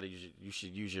sense. You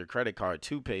should use your credit card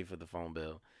to pay for the phone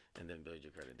bill and then build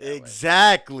your credit that way.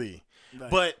 Exactly. Right.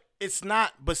 But it's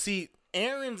not. But see,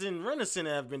 Aaron's and Renison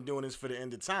have been doing this for the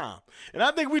end of time, and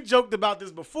I think we joked about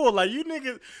this before. Like you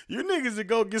niggas that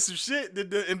go get some shit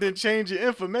and then change your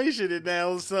information and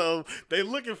now so they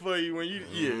looking for you when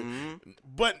you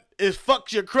But it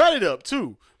fucks your credit up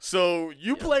too. So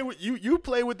you play with you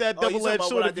play with that Oh, you talking double-edged about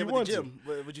sword what I if you did want with the to.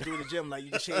 gym? What you do with the gym? Like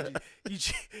you just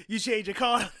change you change your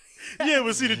card. Yeah,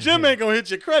 but see, the gym ain't gonna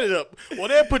hit your credit up. Well,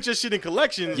 they'll put your shit in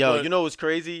collections. Yo, but you know what's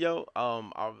crazy, yo?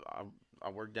 I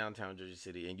work downtown Jersey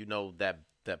City, and you know that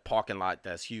parking lot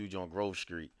that's huge on Grove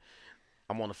Street.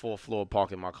 I'm on the 4th floor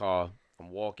parking my car.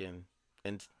 I'm walking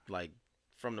like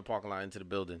from the parking lot into the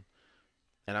building,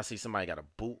 and I see somebody got a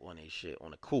boot on their shit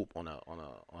on a coupe on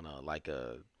a like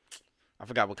a. I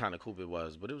forgot what kind of coupe it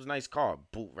was, but it was a nice car.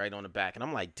 Boot right on the back, and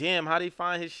I'm like, damn, how they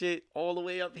find his shit all the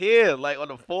way up here, like on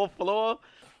the 4th floor?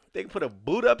 They put a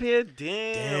boot up here.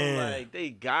 Damn. Like they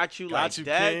got you like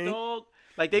that, King. dog.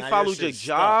 Like they Now your followed your shit's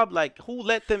job. stuck. Like who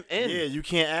let them in? Yeah, you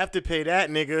can't afterpay that,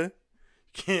 nigga.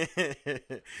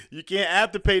 You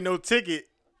can't afterpay no ticket.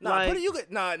 Nah,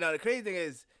 the crazy thing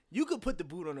is you could put the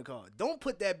boot on the car. Don't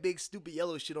put that big stupid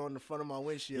yellow shit on the front of my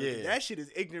windshield. Yeah. That shit is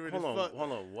ignorant Hold as fuck.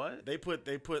 on, what? They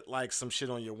put like some shit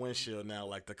on your windshield now,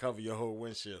 like to cover your whole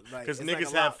windshield. Like, Because it's niggas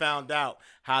like a have lock. found out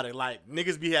how to like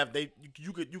niggas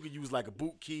you could use like a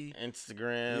boot key.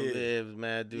 Instagram Yeah. lives,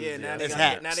 mad dudes. Yeah, now It's they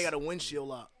hacks. got a windshield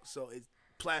lock, so it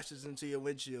plasters into your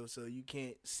windshield, so you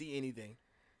can't see anything,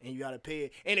 and you gotta pay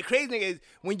it. And the crazy thing is,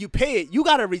 when you pay it, you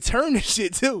gotta return the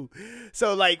shit too.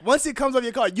 So like, once it comes off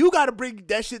your car, you gotta bring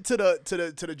that shit to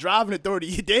the driving authority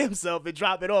your damn self and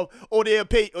drop it off, or they'll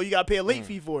pay, or you gotta pay a late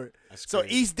fee for it. That's So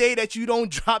crazy. each day that you don't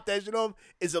drop that shit off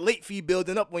is a late fee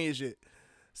building up on your shit.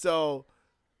 So,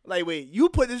 like, wait, you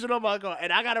put this shit on my car,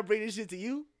 and I gotta bring this shit to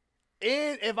you.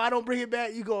 And if I don't bring it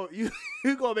back, you gonna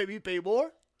make me pay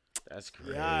more? That's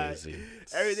Yeah, crazy.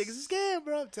 everything is a scam,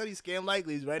 bro. I'm telling you, scam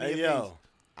likely is right in Hey your face. yo,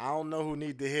 I don't know who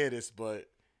need to hear this, but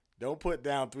don't put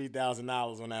down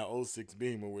 $3,000 on that 06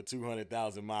 Beamer with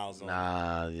 200,000 miles on it.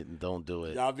 Nah, don't do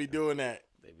it. Y'all be doing that.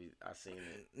 I seen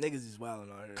it. Niggas is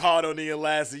wilding out here. Car don't even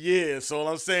last a year. So all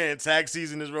I'm saying, tax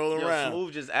season is rolling Yo, around.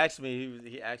 Smooth just asked me.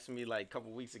 He asked me like a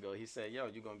couple weeks ago. He said, "Yo,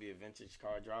 you gonna be a vintage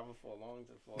car driver for a long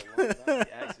time?"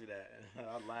 He asked me that, and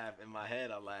I laughed in my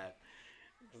head. I laughed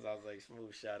because I was like,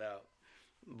 "Smooth, shout out."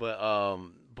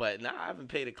 But nah, I haven't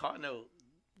paid a car note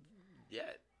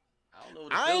yet. I don't know.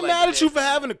 What it I feel ain't like mad to at pay you a for car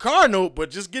having note. a car note,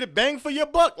 but just get it bang for your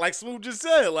buck, like Smooth just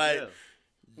said. Like, Yeah.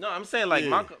 No, I'm saying like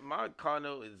Yeah. my car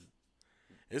note is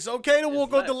It's okay to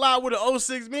walk off the lot with an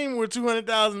 06 Beamer with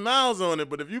 200,000 miles on it,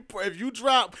 but if you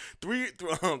drop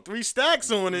three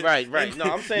stacks on it, right. No,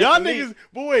 I'm saying y'all niggas,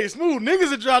 boy, smooth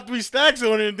niggas that drop 3 stacks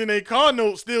on it, and then they car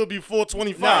note still be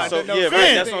 425. Right,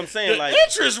 that's what I'm saying. The like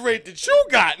interest rate that you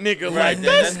got, nigga, right, like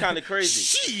that's kind of crazy.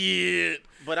 Shit.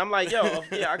 But I'm like, yo,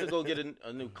 yeah, I could go get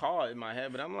a new car in my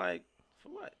head, but I'm like, for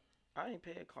what? I ain't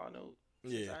pay a car note.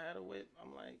 Since I had a whip,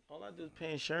 I'm like, all I do is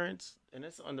pay insurance, and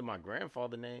it's under my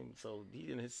grandfather's name, so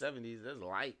he in his 70s, that's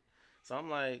light. So I'm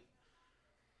like,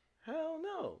 hell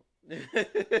no.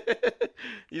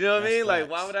 You know what I mean? Like,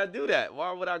 why would I do that?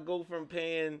 Why would I go from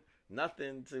paying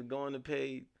nothing to going to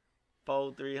pay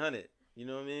 $400-$300? You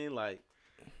know what I mean? Like,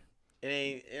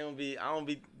 I don't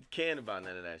be caring about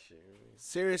none of that shit.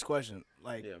 Serious question.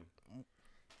 Like,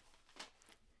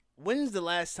 when's the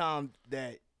last time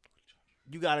that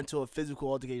you got into a physical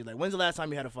altercation? Like, when's the last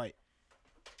time you had a fight?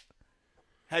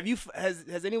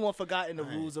 Has anyone forgotten the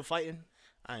rules of fighting?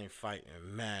 I ain't fighting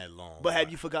mad long. But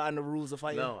have you forgotten the rules of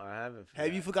fighting? No, I haven't.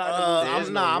 Have you forgotten the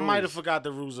rules? I might have forgot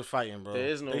the rules of fighting, bro. There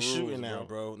is no they rules, shooting now,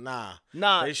 bro. Nah.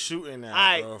 They shooting now, all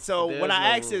right, bro. so when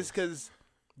I ask this, because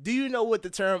do you know what the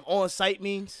term on-site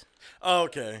means?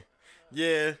 Okay.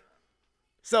 Yeah.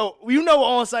 So you know what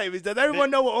on-site is. Does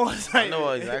everyone know what on-site is? I know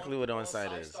exactly what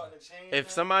on-site is. If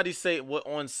somebody say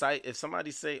on-site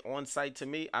to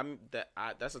me,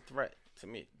 that's a threat to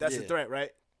me. That's a threat,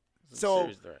 right? It's a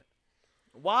serious threat.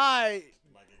 Why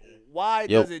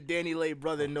doesn't Danny Lay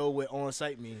brother know what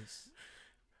on-site means?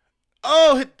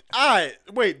 Oh, all right.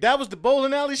 Wait, that was the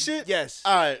bowling alley shit? Yes.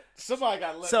 All right. Somebody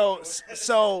got let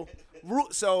So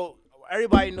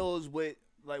everybody knows what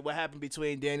happened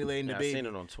between Danny Lay and the baby. I seen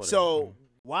it on Twitter. So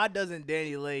why doesn't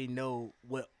Danny Lay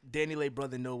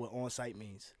brother know what on-site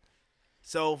means?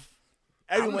 So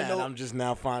everyone knows. I'm just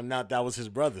now finding out that was his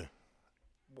brother.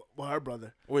 Well, her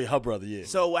brother. Wait, her brother, yeah.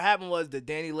 So what happened was the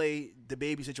Danny Lay, the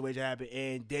baby situation happened,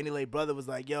 and Danny Lay brother was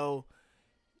like, yo,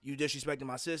 you disrespecting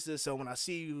my sister, so when I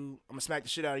see you, I'm going to smack the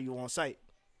shit out of you on site.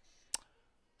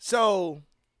 So,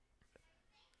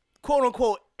 quote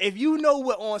unquote, if you know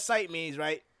what on site means,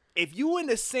 right? If you in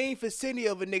the same vicinity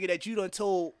of a nigga that you done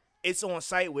told it's on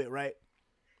site with, right?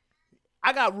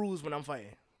 I got rules when I'm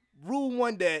fighting. Rule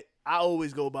one that I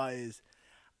always go by is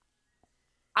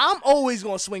I'm always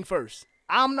going to swing first.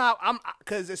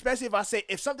 Because especially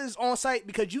if something's on site,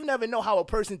 because you never know how a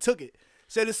person took it.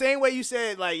 So the same way you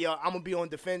said, like, yo, I'm going to be on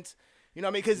defense. You know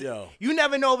what I mean? Because you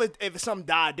never know if something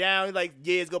died down, like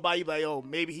years go by, you be like, oh,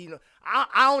 maybe he,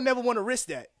 I don't never want to risk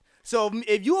that. So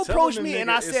if you approach me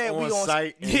and I said we on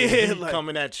site, and yeah, like,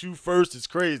 coming at you first is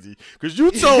crazy because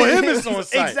you told him it's on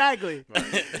site. Exactly,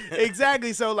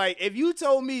 exactly. So like, if you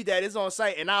told me that it's on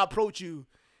site and I approach you,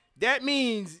 that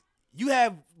means you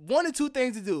have one or two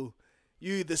things to do.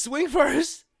 You either swing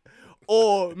first,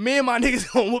 or me and my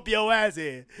niggas gonna whoop your ass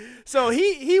in. So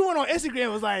he went on Instagram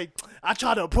and was like, I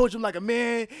tried to approach him like a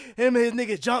man. Him and his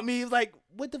niggas jumped me. He was like,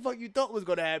 what the fuck you thought was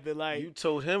gonna happen? Like, you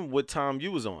told him what time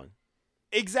you was on.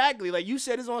 Exactly. Like you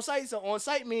said, it's on site. So on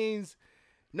site means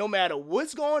no matter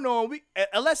what's going on,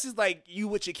 unless it's like you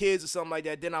with your kids or something like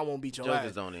that, then I won't beat your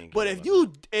ass. But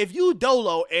if you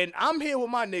dolo and I'm here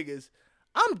with my niggas,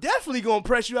 I'm definitely gonna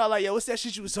press you out like, yo, what's that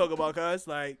shit you was talking about, cuz?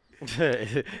 Like,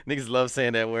 niggas love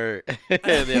saying that word.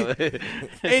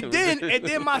 and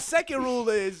then my second rule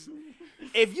is,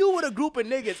 if you with a group of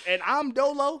niggas and I'm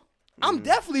dolo, I'm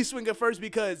definitely swinging first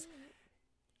because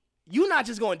you not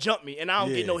just gonna jump me and I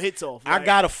don't get no hits off. Like, I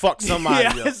gotta fuck somebody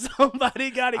up.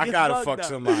 Somebody gotta get fucked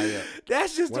somebody up.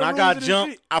 That's just when I got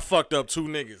jumped, I fucked up 2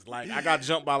 niggas. Like I got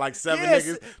jumped by like 7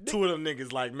 niggas. 2 of them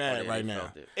niggas like mad right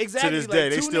now. Exactly. To this day,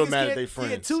 they still mad at their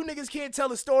friends. Yeah, 2 niggas can't tell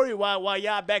a story while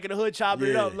y'all back in the hood chopping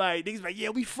it up. Like niggas like, yeah,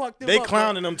 we fucked them they up. They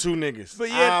clowning them 2 niggas. But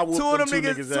yeah, 2 of them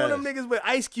niggas with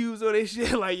ice cubes on their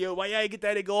shit. Like, yo, why y'all ain't get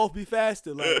that nigga off me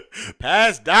faster? Like,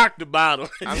 pass Dr. Bottle.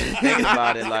 I'm thinking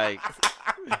about it like.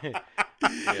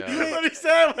 Yeah. What he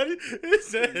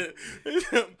said?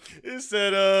 He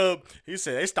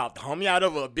said they stopped the homie out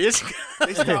over a bitch.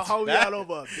 They stopped homie out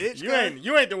over a bitch.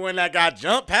 You ain't the one that got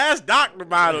jumped. Past Dr.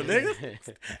 Bottle, nigga.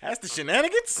 That's the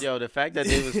shenanigans. Yo, the fact that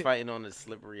they was fighting on the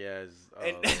slippery ass,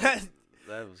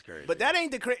 that was crazy. But that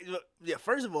ain't the crazy. Yeah,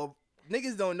 first of all,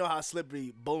 niggas don't know how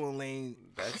slippery bowling lanes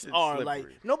are. Slippery. Like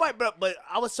nobody, but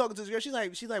I was talking to this girl.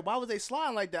 She's like, why was they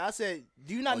sliding like that? I said,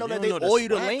 do you not know that they oil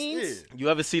the lanes? You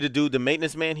ever see the dude, the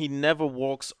maintenance man? He never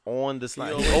walks on the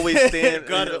slide. He always stand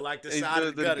gutter, like the side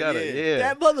of the gutter. Yeah.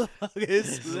 That motherfucker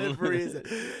is slippery.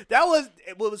 That was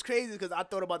what was crazy because I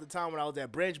thought about the time when I was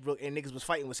at Branchbrook and niggas was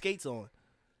fighting with skates on,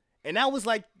 and that was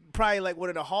like probably like one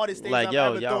of the hardest things I've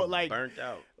ever thought. Like burnt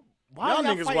out. Y'all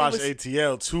niggas watch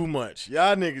ATL too much.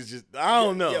 Y'all niggas just, I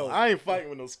don't know. I ain't fighting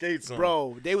with no skates on.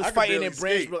 Bro, they was fighting in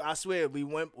Branchbrook. I swear, early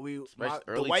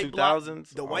the white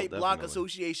 2000s? the White Block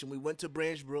Association. We went to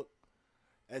Branchbrook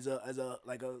as a the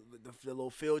little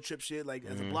field trip shit, like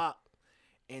as a block,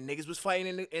 and niggas was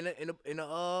fighting in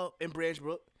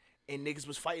Branchbrook. And niggas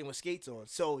was fighting with skates on.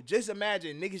 So just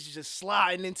imagine niggas just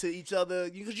sliding into each other.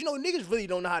 Because niggas really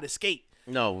don't know how to skate.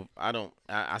 No, I don't.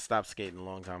 I stopped skating a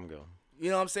long time ago.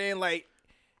 You know what I'm saying? Like,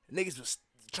 niggas was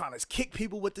trying to kick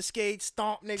people with the skates,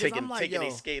 stomp niggas. I'm like, taking yo.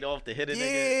 Taking skate off to hit a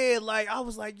nigga. Yeah, like, I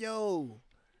was like, yo.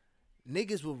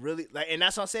 Niggas will really, like, and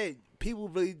that's what I said. People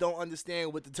really don't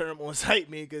understand what the term on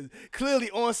site mean, because clearly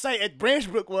on site at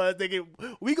Branchbrook was, nigga,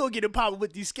 we gonna get it popping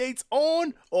with these skates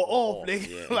on or off, nigga.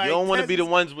 Yeah. Like, you don't want to be the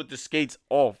ones with the skates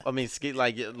off. I mean,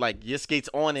 like your skates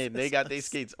on it, and they got their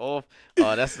skates off.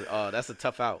 That's a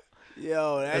tough out.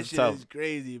 Yo, that shit tough. is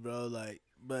crazy, bro. Like,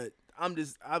 but I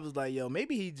was like, yo,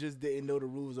 maybe he just didn't know the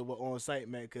rules of what on site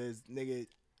meant, because nigga,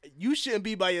 you shouldn't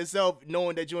be by yourself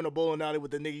knowing that you're in a bowling alley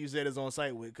with the nigga you said is on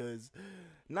site with, because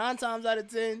 9 times out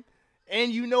of 10,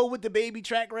 and you know what the baby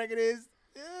track record is.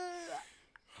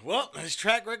 Well, his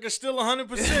track record's still 100%.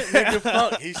 Nigga,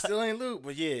 fuck, he still ain't loot.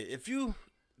 But yeah,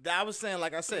 I was saying,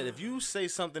 like I said, if you say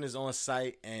something is on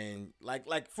site and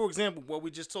like for example, what we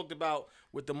just talked about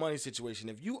with the money situation,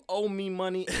 if you owe me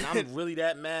money and I'm really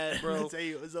that mad, bro,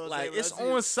 it's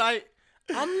on site.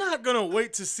 I'm not gonna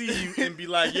wait to see you and be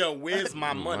like, yo, where's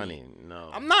my money? No.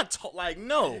 I'm not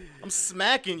no. I'm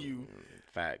smacking you.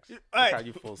 Facts. All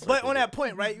right. But on that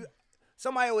point, right?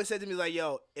 Somebody always said to me, like,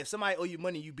 yo, if somebody owe you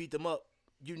money, you beat them up,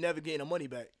 you never getting the money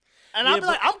back. And I'm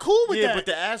like, I'm cool with that. Yeah, but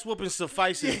the ass whooping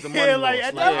suffices the money loss. Like,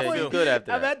 at that point, good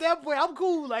after that. At that point, I'm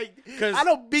cool. Like, I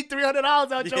don't beat $300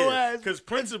 out your ass. Because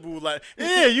principle, like,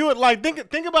 you would like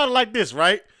think about it like this,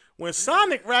 right? When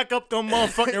Sonic rack up them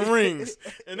motherfucking rings,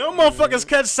 and them motherfuckers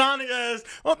catch Sonic ass,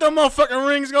 don't them motherfucking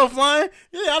rings go flying?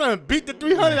 Yeah, I done beat the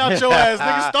 300 out your ass,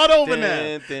 nigga. Start over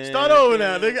now. Start over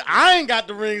now, nigga. I ain't got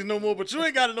the rings no more, but you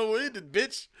ain't got it no more either,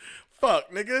 bitch.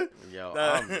 Fuck, nigga. Yo,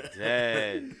 I'm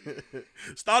dead.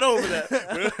 Start over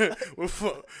that.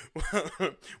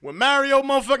 When Mario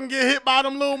motherfucking get hit by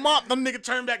them little mop, them nigga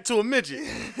turn back to a midget.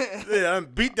 Yeah,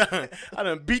 I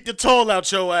done beat the toll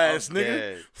out your ass, nigga.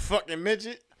 Dead. Fucking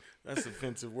midget. That's an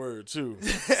offensive word, too.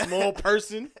 Small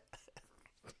person.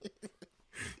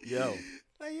 Yo.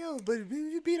 Like, yo, but if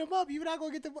you beat him up, you're not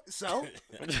going to get the money. So?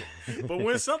 But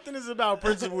when something is about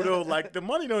principle, though, like, the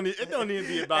money don't need to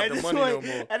be about the money no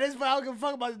more. At this point, I don't give a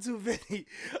fuck about the 250.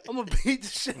 I'm going to beat the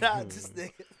shit out of this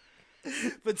nigga.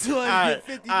 For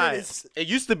 250 minutes. It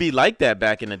used to be like that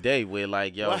back in the day where,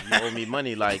 like, yo, if you owe me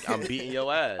money, like, I'm beating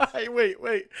your ass. Hey, wait.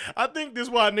 I think this is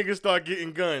why niggas start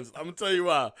getting guns. I'm going to tell you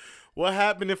why. What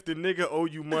happened if the nigga owe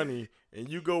you money and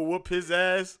you go whoop his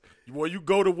ass? Well, you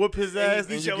go to whoop his ass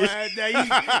and you get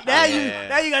now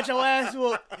you got your ass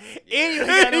whooped and you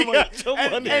got no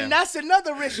money. And that's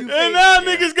another risk you face. And now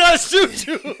niggas gotta shoot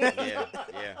you.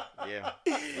 Yeah.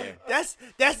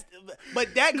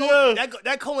 But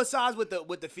that coincides with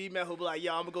the female who be like,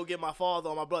 yo, I'm gonna go get my father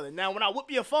or my brother. Now when I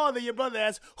whoop your father, your brother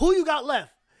asks, who you got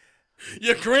left?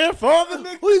 Your grandfather,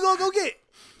 nigga? Who you gonna go get?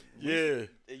 Yeah.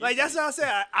 Like, that's what I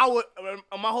said. I would,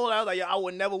 my whole life, like, yo, I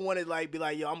would never want to, like, be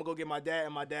like, yo, I'm gonna go get my dad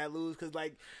and my dad lose. Cause,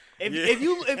 like, if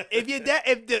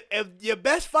your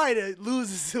best fighter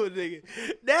loses to a nigga,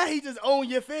 now he just own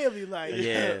your family. Like,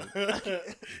 yeah.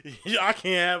 I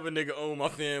can't have a nigga own my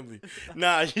family.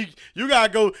 Nah, you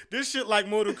gotta go. This shit like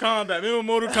Mortal Kombat. Remember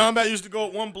Mortal Kombat used to go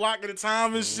one block at a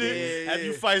time and shit? After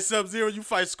you fight Sub-Zero, you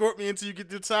fight Scorpion until you get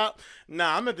to the top.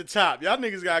 Nah, I'm at the top. Y'all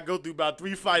niggas gotta go through about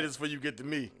 3 fighters before you get to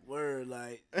me. Word,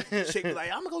 like, chick,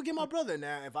 like, I'm gonna go get my brother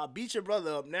now. If I beat your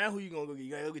brother up, now who you gonna go get?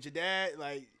 You gotta go get your dad?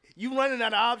 Like, you running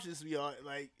out of options, sweetheart.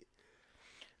 Like,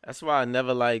 that's why I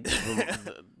never like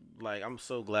I'm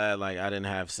so glad like I didn't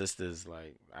have sisters.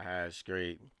 Like, I had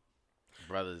straight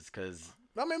brothers, cause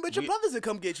I mean, but your brothers will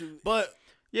come get you. But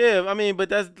yeah, I mean, but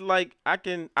that's like I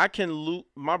can loot.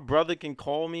 My brother can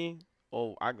call me.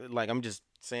 I'm just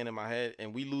saying in my head,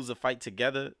 and we lose a fight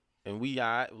together, and we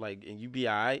and you be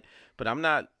alright. But I'm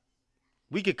not.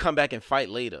 We could come back and fight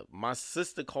later. My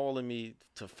sister calling me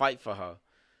to fight for her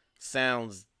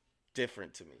sounds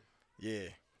different to me. Yeah.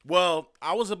 Well,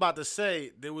 I was about to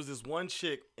say there was this one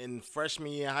chick in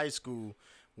freshman year of high school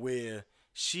where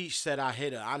she said I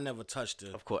hit her. I never touched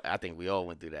her. Of course, I think we all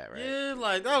went through that, right? Yeah,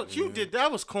 like that. You did.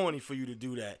 That was corny for you to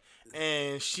do that.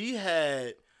 And she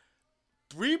had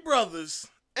 3 brothers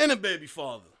and a baby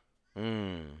father.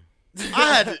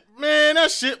 I had to, man,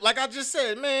 that shit, like I just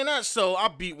said, man, so I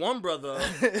beat one brother up.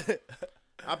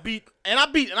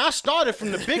 I started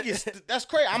from the biggest. That's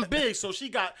crazy. I'm big, so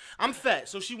I'm fat,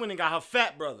 so she went and got her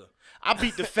fat brother. I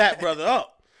beat the fat brother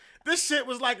up. This shit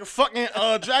was like a fucking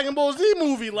Dragon Ball Z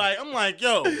movie. Like, I'm like,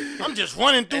 yo, I'm just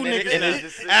running through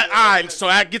niggas. Alright, so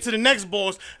I get to the next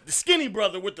boss, the skinny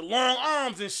brother with the long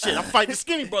arms and shit. I fight the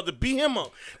skinny brother, beat him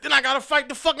up. Then I gotta fight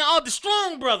the fucking the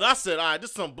strong brother. I said, alright, this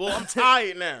is some bull. I'm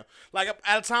tired now. Like,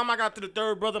 at the time I got to the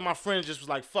third brother, my friend just was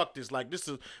like, fuck this. Like,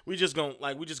 we just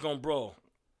gonna brawl.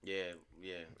 Yeah.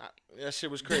 That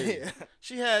shit was crazy.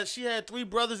 She had 3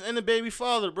 brothers and a baby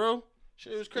father, bro.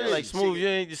 Shit was crazy. Yeah, like Smooth, you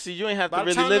ain't have to really live through that. By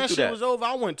the time that shit was over,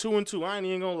 I went 2-2. I ain't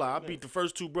even gonna lie. I beat the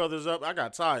first 2 brothers up. I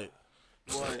got tired.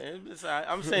 Boy,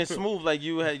 I'm saying Smooth, like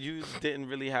you didn't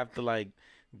really have to like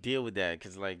deal with that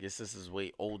because like your sister's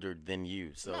way older than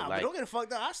you. So nah, like, but don't get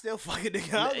fucked up. I still fucking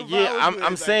nigga. Yeah,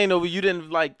 I'm saying though, you didn't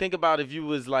like think about if you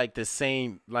was like the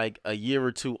same like a year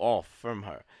or 2 off from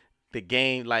her. The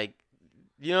game, like,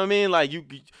 you know what I mean? Like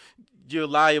you're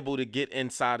liable to get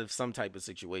inside of some type of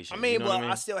situation. I mean, you know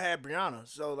I still had Brianna.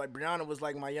 So, like, Brianna was,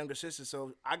 like, my younger sister.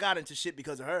 So, I got into shit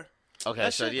because of her. Okay,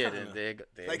 so, yeah. Then,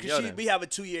 like, cause we have a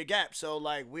 2-year gap. So,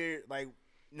 like, we're, like,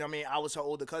 you know what I mean? I was her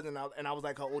older cousin, and I was,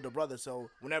 like, her older brother. So,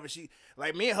 whenever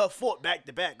like, me and her fought back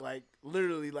to back. Like,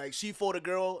 literally, like, she fought a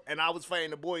girl, and I was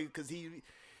fighting the boy because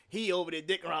he over there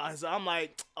dick around. So, I'm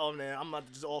like, oh, man, I'm not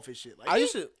just off his shit. Like, I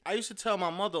used to tell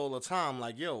my mother all the time,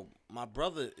 like, yo, my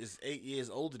brother is 8 years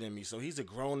older than me, so he's a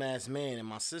grown-ass man, and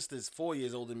my sister is 4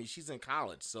 years older than me. She's in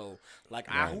college, so, like,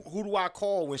 right. Who do I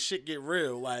call when shit get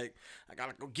real? Like, I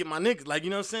gotta go get my niggas. Like, you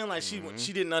know what I'm saying? Like,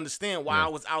 she didn't understand why I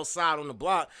was outside on the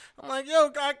block. I'm like,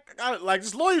 yo, I got like,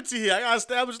 this loyalty here. I gotta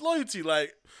establish loyalty.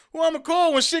 Like, who I'm gonna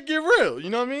call when shit get real? You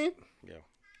know what I mean? Yeah.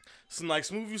 So, like,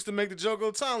 Smooth used to make the joke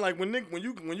all the time. Like, when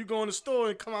you go in the store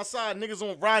and come outside, niggas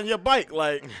on riding your bike.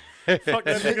 Like, fuck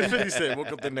that nigga 50 Cent.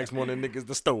 Woke up the next morning, niggas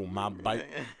that stole my bike.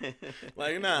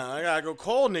 Like, nah, I gotta go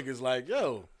call niggas. Like,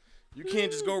 yo, you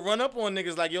can't just go run up on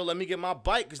niggas like, yo, let me get my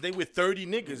bike, because they with 30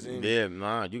 niggas. And, yeah,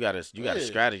 nah, you gotta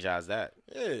strategize that.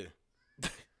 Yeah.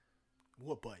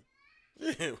 What bike?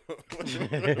 Yeah. What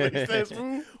you say,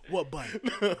 Smooth? What bike?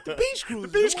 The Beach Cruiser.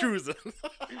 The Beach Cruiser.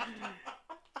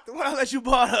 The one I let you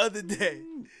borrow the other day.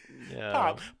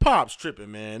 Yeah. Pop's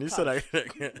tripping, man. He said,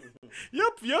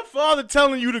 your father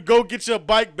telling you to go get your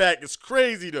bike back is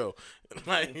crazy, though.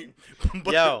 Like,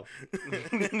 yo.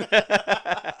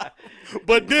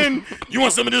 But then, you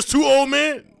want some of this too, old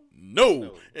man?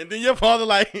 No. And then your father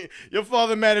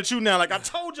mad at you now. Like, I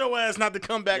told your ass not to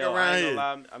come back around here.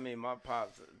 I mean, my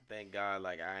pops, thank God,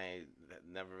 like, I ain't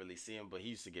never really see him, but he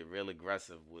used to get real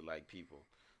aggressive with, like, people.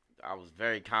 I was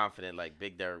very confident, like,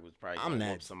 Big Derek was probably going to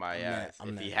whoop somebody's ass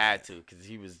if he had to, because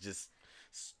he was just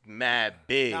mad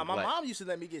big. Nah, my mom used to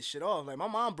let me get shit off. Like, my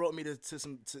mom brought me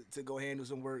to go handle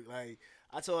some work. Like,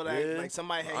 I told her, like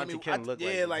somebody had hit me.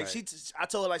 I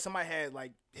told her, like, somebody had,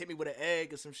 like, hit me with an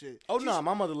egg or some shit. Oh, no,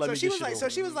 my mother let me get shit off. So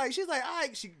she was like, all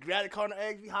right. She grabbed a carton of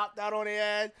eggs. We hopped out on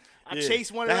their ass. I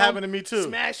chased one of them. That happened to me, too.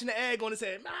 Smashing the egg on his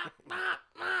head.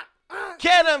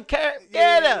 Get him, get him.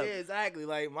 Yeah, exactly.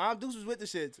 Like, Mom Deuce was with the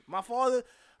shits. My father,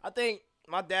 I think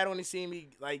my dad only seen me,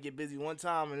 like, get busy one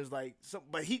time, and it was like,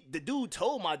 but the dude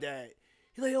told my dad,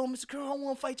 he's like, yo, Mr. Curl, I don't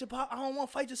want to fight your pop. I don't want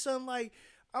to fight your son. Like,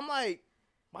 I'm like,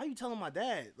 why are you telling my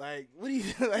dad? Like, what do you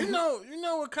like? You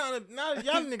know what kind of, now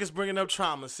y'all niggas bringing up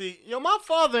trauma. See, yo, my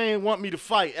father ain't want me to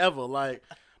fight ever. Like,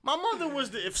 my mother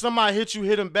was if somebody hit you,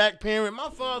 hit him back parent.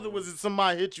 My father was if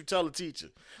somebody hit you, tell the teacher.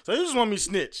 So he just want me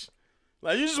snitch.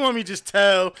 Like, you just want me to just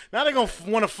tell. Now they're going to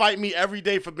want to fight me every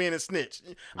day for being a snitch.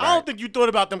 Right. I don't think you thought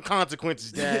about them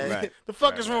consequences, Dad. Right. The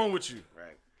fuck is wrong with you?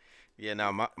 Right. Yeah,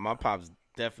 now my pops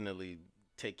definitely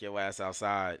take your ass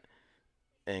outside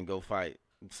and go fight,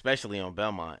 especially on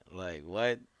Belmont. Like,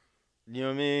 what? You know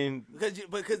what I mean?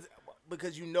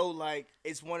 Because you know, like,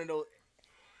 it's one of those,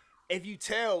 if you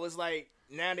tell, it's like,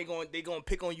 now they going to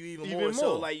pick on you even more.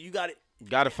 So, like, you got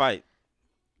to fight.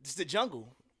 It's the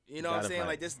jungle. You know what I'm saying? Fight.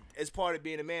 Like, this is part of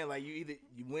being a man. Like, you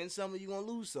win some or you gonna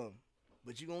lose some,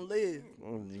 but you gonna live.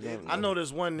 I know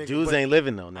there's one nigga. Dudes ain't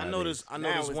living though. Nowadays. I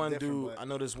know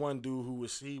this one dude who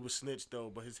was snitched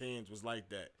though, but his hands was like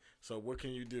that. So what can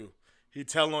you do? He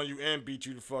tell on you and beat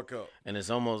you the fuck up. And it's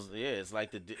almost it's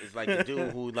like the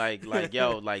dude who like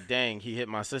yo, like, dang, he hit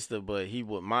my sister, but he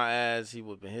whooped my ass, he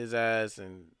whooping his ass,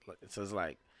 and so it's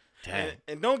like.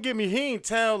 And don't get me, he ain't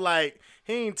tell like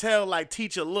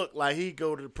teacher look like he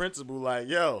go to the principal like,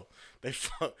 yo, they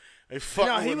fuck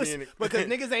with me. Because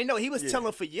niggas ain't know he was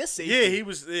telling for your safety. Yeah, he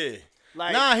was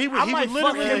Like, nah, he would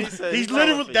literally.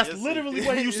 That's Yes, literally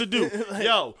what he used to do.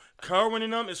 Yo, Kerwin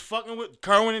and them is fucking with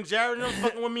Kerwin and Jared and them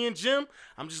fucking with me and Jim.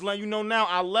 I'm just letting you know now.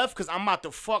 I left because I'm about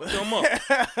to fuck them up.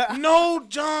 No,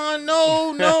 John,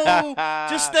 no.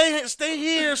 Just stay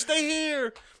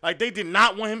here. Like they did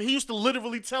not want him. He used to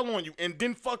literally tell on you and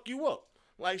then fuck you up.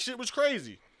 Like shit was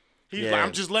crazy. He's like,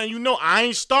 I'm just letting you know I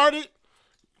ain't started.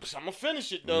 I'm gonna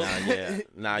finish it though.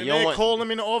 Nah, you don't want call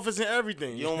him in the office and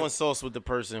everything. You don't want sauce with the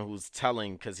person who's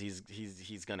telling because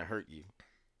he's gonna hurt you.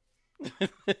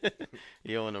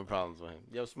 You don't want no problems with him.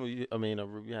 Yo, Smooth. You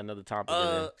had another topic.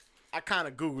 I kind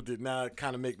of googled it. Now it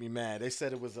kind of make me mad. They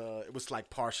said it was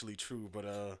like partially true,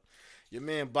 but your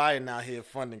man Biden out here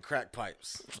funding crack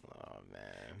pipes. Oh man.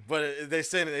 But they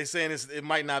saying it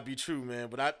might not be true, man.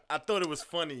 But I thought it was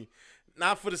funny,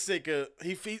 not for the sake of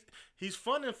he's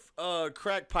funding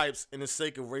crack pipes in the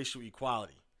sake of racial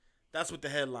equality. That's what the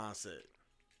headline said.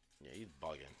 Yeah, he's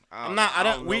bugging.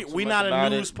 We not a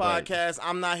news podcast.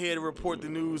 I'm not here to report the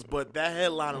news, but that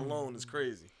headline alone is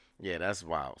crazy. Yeah, that's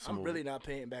wild. I'm really not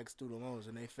paying back student loans,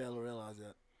 and they fail to realize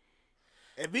that.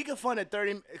 If we could fund a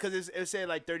because it said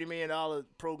like $30 million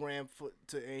program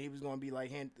and he was going to be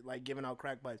like giving out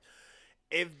crack pipes.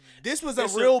 If this was a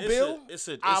real bill, it's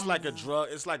like a drug.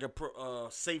 It's like a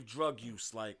safe drug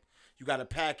use. Like you got a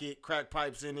packet, crack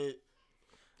pipes in it.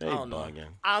 I don't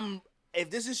know. If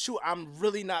this is true, I'm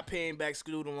really not paying back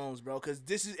student loans, bro. Because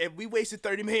if we wasted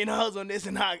 $30 million on this,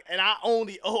 and I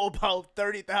only owe about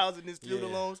 $30,000 in student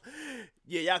loans,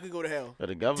 y'all could go to hell. But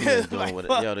the government's doing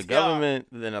what? Yo, the government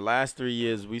in the last 3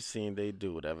 years we've seen they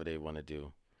do whatever they want to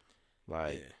do,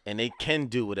 and they can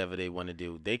do whatever they want to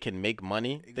do. They can make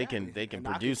money. Exactly. They can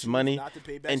produce money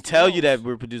and tell you that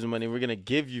we're producing money. We're gonna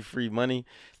give you free money.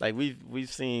 Like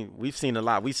we've seen a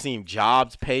lot. We've seen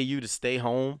jobs pay you to stay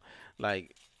home.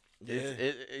 Like. Yeah.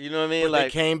 You know what I mean? But they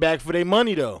came back for their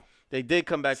money though. They did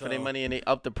come back for their money and they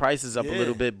upped the prices up a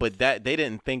little bit, but that they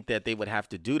didn't think that they would have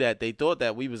to do that. They thought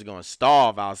that we was gonna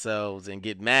starve ourselves and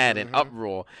get mad and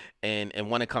uproar and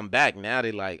want to come back. Now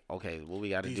they like, okay, what we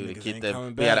got to do to get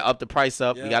them? We got to up the price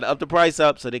up. Yeah. We got to up the price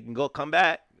up so they can come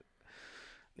back.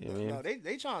 You know what I mean?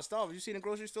 They trying to starve. You seen the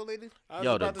grocery store lately?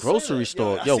 Yo, the grocery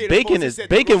store. Yo, bacon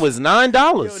was $9.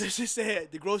 Yo, they just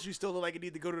said the grocery store look like it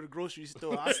need to go to the grocery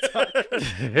store. No, but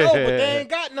they ain't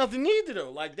got nothing either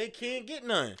though. Like they can't get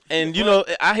none. And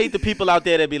I hate the people out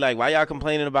there that be like, why y'all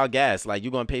complaining about gas? Like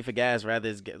you gonna pay for gas rather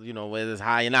it's whether it's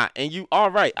high or not. And you are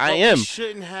right. I am. You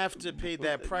shouldn't have to pay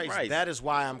that price. Right. That is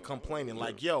why I'm complaining.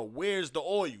 Like, yo, where's the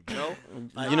oil, Joe?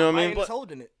 Like, you know what I mean? But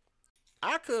holding it.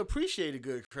 I could appreciate a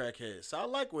good crackhead, so I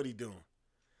like what he doing.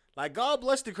 Like, God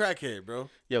bless the crackhead,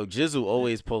 bro. Yo, Jizzle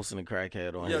always posting a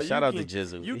crackhead on him. Shout out to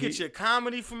Jizzle. You get your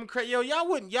comedy from crack. Yo, y'all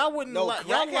wouldn't y'all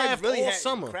laugh really all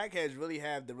summer. Crackheads really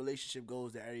have the relationship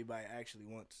goals that everybody actually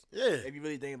wants. Yeah. If you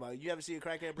really think about it. You ever see a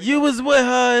crackhead break You up? was with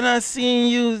her and I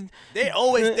seen you. They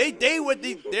always,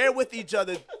 they're with each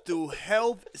other through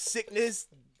health, sickness,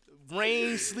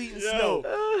 rain, sleet, and snow.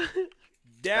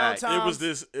 Downtown. It was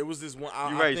this one.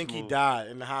 I think he died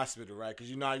in the hospital, right?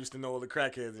 Because I used to know all the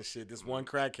crackheads and shit. This one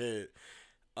crackhead,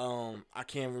 I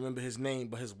can't remember his name,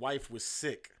 but his wife was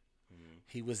sick.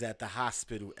 He was at the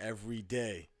hospital every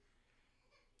day,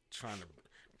 trying to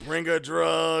bring her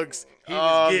drugs. He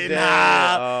was getting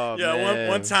high. Yeah,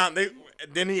 one time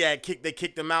they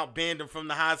kicked him out, banned him from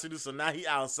the hospital. So now he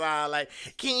outside like,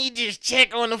 can you just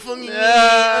check on him for me?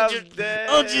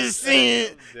 I'm just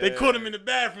saying. They caught him in the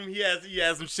bathroom. He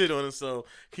had some shit on him, so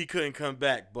he couldn't come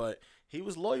back. But he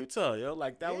was loyal to her, yo.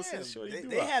 Like that was his show.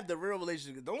 They have the real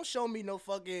relationship. Don't show me no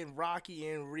fucking Rocky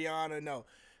and Rihanna. No.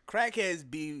 Crackheads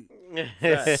be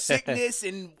sickness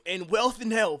and wealth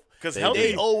and health. Because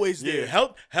they always do.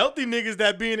 Healthy niggas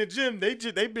that be in the gym, they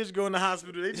bitch go in the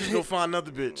hospital. They just go find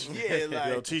another bitch. Yeah, like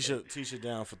yo, Tisha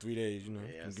down for 3 days.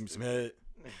 Give me some head.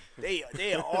 They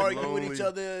argue with each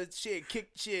other.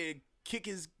 Kick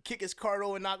his cart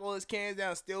over and knock all his cans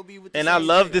down. Still be with. And I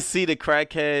love to see the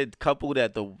crackhead couple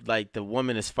that the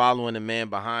woman is following the man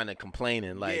behind and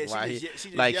complaining like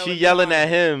she yelling at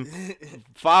him,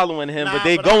 following him, but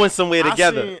they going somewhere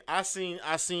together. I've seen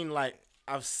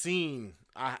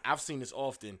this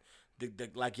often.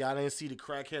 Like y'all didn't see the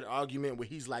crackhead argument where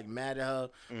he's like mad at her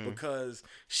because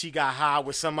she got high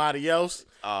with somebody else,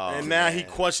 and now he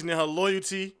questioning her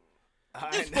loyalty.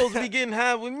 You're supposed to be getting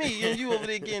high with me, and you over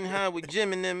there getting high with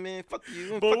Jim and them, man. Fuck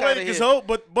you. But fuck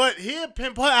wait, but he'll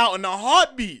pimp her out in a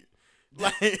heartbeat.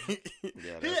 Like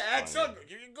he'll ask her,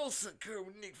 you can go suck her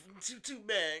with Nick from two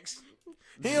bags.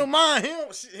 He don't mind. He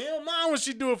don't mind when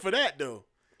she do it for that though.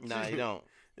 Nah, he don't.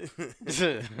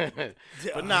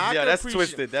 But nah, I yeah, could that's appreciate-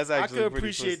 twisted. That's actually I could pretty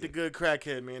appreciate twisted. the good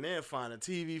crackhead, man. They'll find a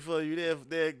TV for you.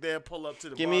 They'll pull up to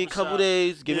the Give me a couple barbershop.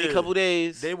 days. Give me a Yeah. couple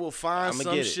days. They will find I'ma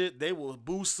some get it. shit. They will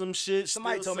boost some shit.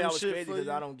 Somebody steal told me I some was shit crazy for because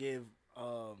you. I don't give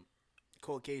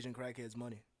Caucasian crackheads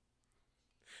money.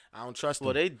 I don't trust them.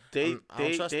 Well, I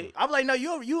don't trust them. I'm like, no, you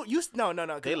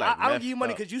no. They like I don't messed give you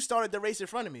money up. because you started the race in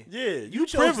front of me. Yeah, you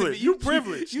chose to be- privileged. You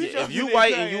privileged. you Yeah, chose if you to be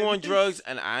white a and you crackhead. on drugs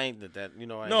and I ain't that, you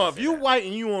know. I ain't No, gonna if say you that. white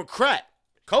and you on crack,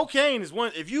 cocaine is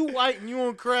one. If you white and you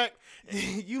on crack,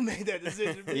 You made that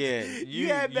decision. Bitch. Yeah, you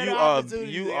had better you are-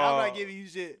 opportunities. you nigga. are- I'm not giving you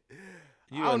shit.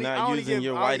 You I are only- not I only using give-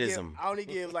 your I only give- whiteism. I only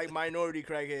give like minority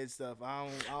crackhead stuff. I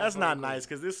don't that's fuck not with nice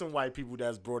because there's some white people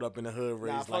that's brought up in the hood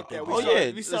raised fuck like that. that. We Oh started-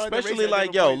 yeah, we started the race especially at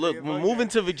like different yo, points, look, nigga. Fuck moving that.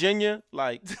 to Virginia,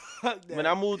 like Fuck that. when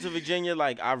I moved to Virginia,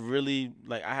 like I really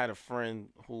like I had a friend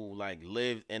who like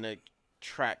lived in a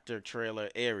tractor trailer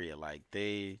area, like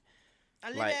they. I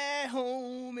live like- at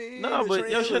home in No, the but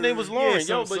yo, her name was trailer. Lauren,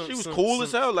 some- yo, but some- she was some- cool as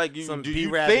some- hell. Like, some do you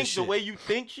B-rabbit think the shit. way you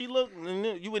think she looked?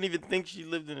 You wouldn't even think she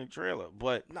lived in a trailer.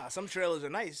 But Nah, some trailers are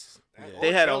nice. All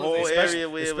They had a trailers whole are- area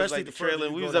where it was especially like the the trailer. further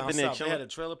We you was go up in down there south. They chilling. had a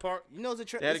trailer park. You know, it's a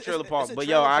trailer. They had a trailer park, it's a but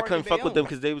trailer yo, I park couldn't in fuck with them Bayonne.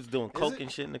 because they was doing Is coke it?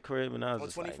 and shit in the crib, and I was On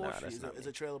just like, 24th nah, Street that's is not a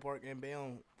me. trailer park in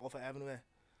Bayonne off of Avenue A.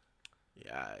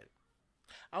 Yeah, alright.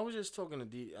 I was just talking to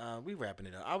D. We wrapping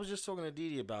it up. I was just talking to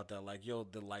Didi about that. Like, yo,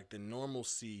 the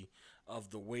normalcy of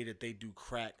the way that they do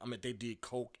crack. I mean, they did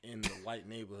coke in the white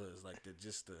neighborhoods. Like,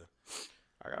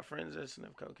 I got friends that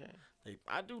sniff cocaine.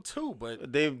 I do too,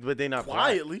 but They not black.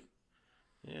 quietly.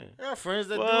 Yeah. I got friends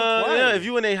that do it Well, quietly. yeah, if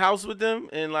you in a house with them,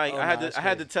 and like Oh, I had nah, to, that's I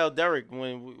had to crazy. tell Derek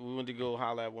when we went to go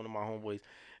holler at one of my homeboys,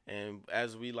 and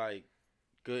as we like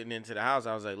getting into the house,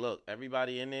 I was like, look,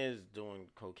 everybody in there is doing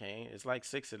cocaine. It's like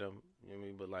 6 of them, you know what I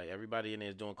mean? But like everybody in there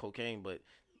is doing cocaine, but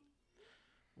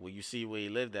when you see where he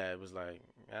lived at, it was like,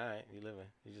 all right,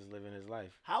 he's just living his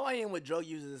life. How I am with drug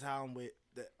users is how I'm with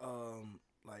the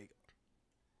like.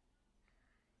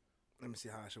 Let me see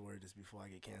how I should word this before I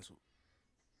get canceled.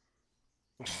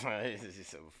 He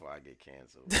said before I get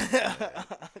canceled.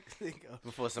 Think of-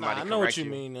 Before Nah, somebody I know what correct you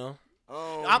mean, though.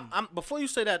 Um, I'm before you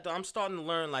say that though, I'm starting to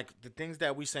learn like the things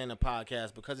that we say in the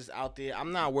podcast because it's out there.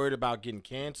 I'm not worried about getting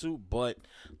canceled, but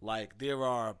like there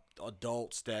are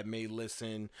adults that may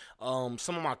listen. Some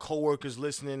of my coworkers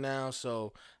listening now,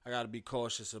 so I got to be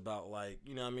cautious about like,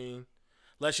 you know what I mean?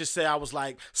 Let's just say I was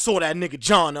like saw that nigga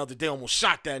John the other day, almost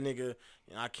shot that nigga,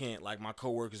 and I can't like my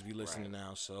coworkers be listening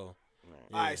now, so.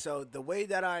 Yeah. All right, so the way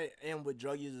that I am with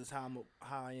drug users is how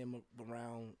I am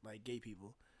around like gay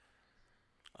people.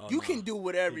 Oh, You nah. can do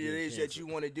whatever You it getting is that canceled.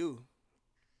 you want to do.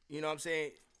 You know what I'm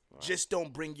saying? Just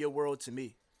don't bring your world to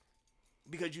me.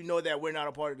 Because you know that we're not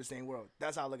a part of the same world.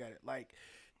 That's how I look at it. Like,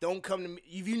 don't come to me.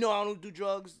 If you know I don't do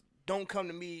drugs, don't come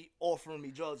to me offering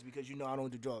me drugs because you know I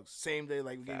don't do drugs. Same day,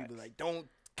 like, gay people. Like, don't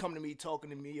come to me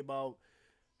talking to me about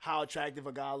how attractive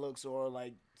a guy looks or,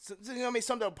 like, you know what I mean?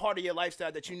 Something a part of your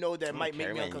lifestyle that you know that might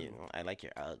make me uncomfortable. I like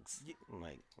your Uggs. I'm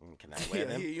like, can I Yeah, wear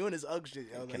them? you and his Ugg shit.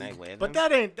 yo, Can like, I wear them? But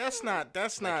that's not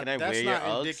Like, can I that's wear your not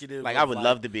Uggs? indicative. Like, of, I would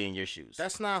love to be in your shoes.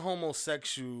 That's not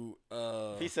homosexual.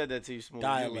 If he said that to you, smooth, you'd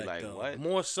Dialect be like, though. what?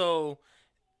 More so,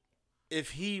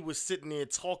 if he was sitting there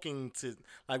talking to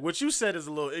like what you said is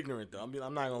a little ignorant though. I'm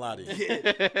not gonna lie to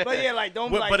you. but yeah, like, don't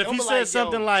be But, like, but if don't he be said like,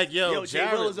 something like, yo, "Yo, Jay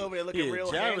Jared Will is over there looking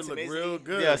real Jared handsome, look isn't real he?"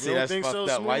 good." Yeah, You see, don't that's think so, fucked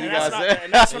up. Why Smooth? you That's guys not- say?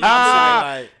 and that's what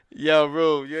I'm saying. Like, Yo,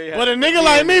 bro, you ain't but a had- nigga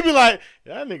like me be like,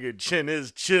 that nigga chin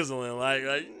is chiseling. Like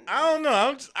I don't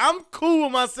know. I'm cool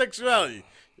with my sexuality.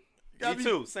 Gotta Me be-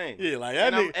 too, same. Yeah, like that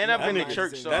And I'm- nigga. and I've that been to nigga-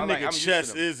 church, so that I'm like, nigga I'm used to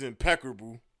chest them. is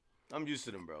impeccable. I'm used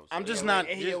to them, bro. I'm so, just yeah. not.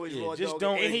 And he just, always yeah, raw just dog.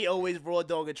 don't. And he always raw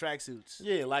dog in tracksuits.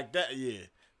 Yeah, like that. Yeah,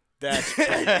 that's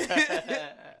crazy.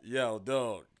 Yo,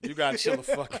 dog, you gotta chill the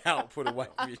fuck out. Put a white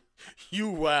beat. You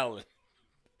wildin'.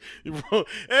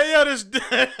 Hey, yo, this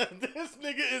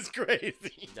nigga is crazy.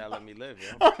 You gotta let me live,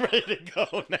 yo. I'm ready to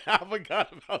go now. I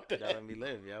forgot about You gotta that. let me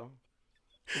live, yo.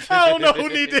 I don't know who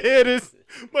need to hear this,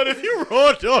 but if you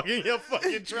raw dogging your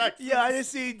fucking track, Yeah, I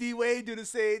just see D Wade do the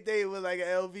same thing with like an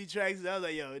LV tracksuit. I was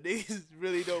like, yo, niggas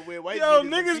really don't wear white. yo,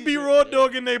 beaters niggas and be t-shirts. raw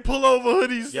dogging they pull over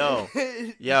hoodies. Yo,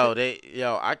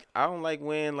 I don't like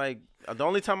wearing like the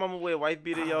only time I'm gonna wear white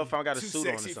beater, yo, if I got a Too suit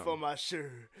on or sexy for something. my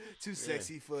shirt. Too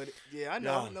sexy for it. Yeah, I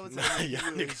know. I know what Nah, type of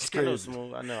y'all you is. niggas I know, crazy.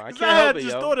 smooth. I know. I 'Cause can't I help had it,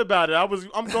 just yo. thought about it.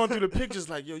 I'm going through the pictures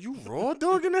like, yo, you raw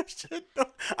dogging that shit? Though?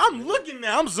 I'm looking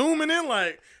now. I'm zooming in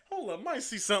like, hold up, might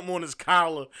see something on his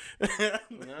collar. Nah,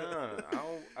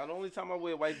 the only time I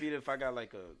wear white beater if I got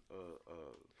like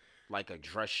a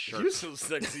dress shirt. You some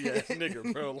sexy ass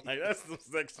nigga, bro. Like that's some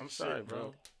sexy I'm shit, sorry, bro.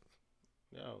 bro.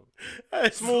 Yo,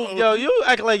 That's smooth. so- Yo, you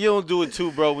act like you don't do it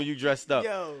too, bro. When you dressed up.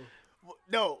 Yo,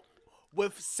 no.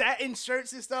 with satin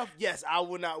shirts and stuff, yes, I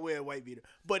will not wear a white beater.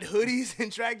 But hoodies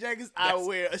and track jackets, I will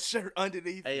wear a shirt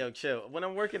underneath. Hey, yo, chill. When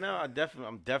I'm working out, I'm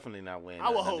definitely not wearing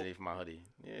that underneath my hoodie.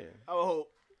 Yeah. I would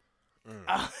hope.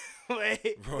 I would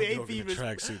hate for you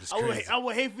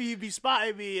to be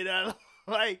spotting me and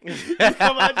like you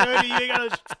come out your hoodie, you ain't got no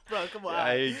bro. Come on,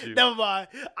 I hate you. Never mind.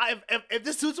 If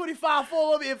this 225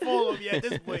 fall on me, it fall on me at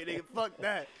this point, nigga. Fuck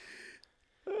that.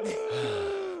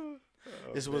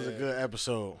 This was a good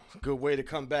episode. Good way to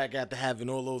come back after having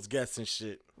all those guests and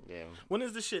shit. Yeah. When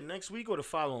is this shit? Next week or the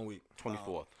following week?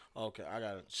 24th. Okay, I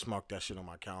gotta just mark that shit on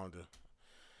my calendar.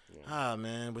 Yeah.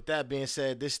 Man. With that being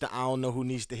said, this is the I Don't Know Who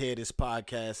Needs to Hear This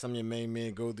podcast. I'm your main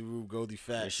man, Goldie Rube, Goldie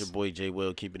Facts. It's your boy J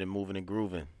Will, keeping it moving and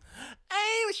grooving.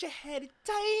 I wish I had a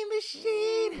time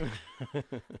machine.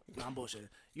 I'm bullshit.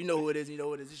 You know who it is. You know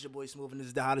who it is. It's your boy Smooth, and this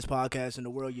is the hottest podcast in the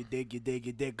world. You dig.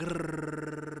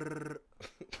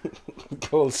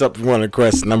 Call us up if you want to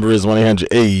request. Number is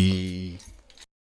 1-800. Hey.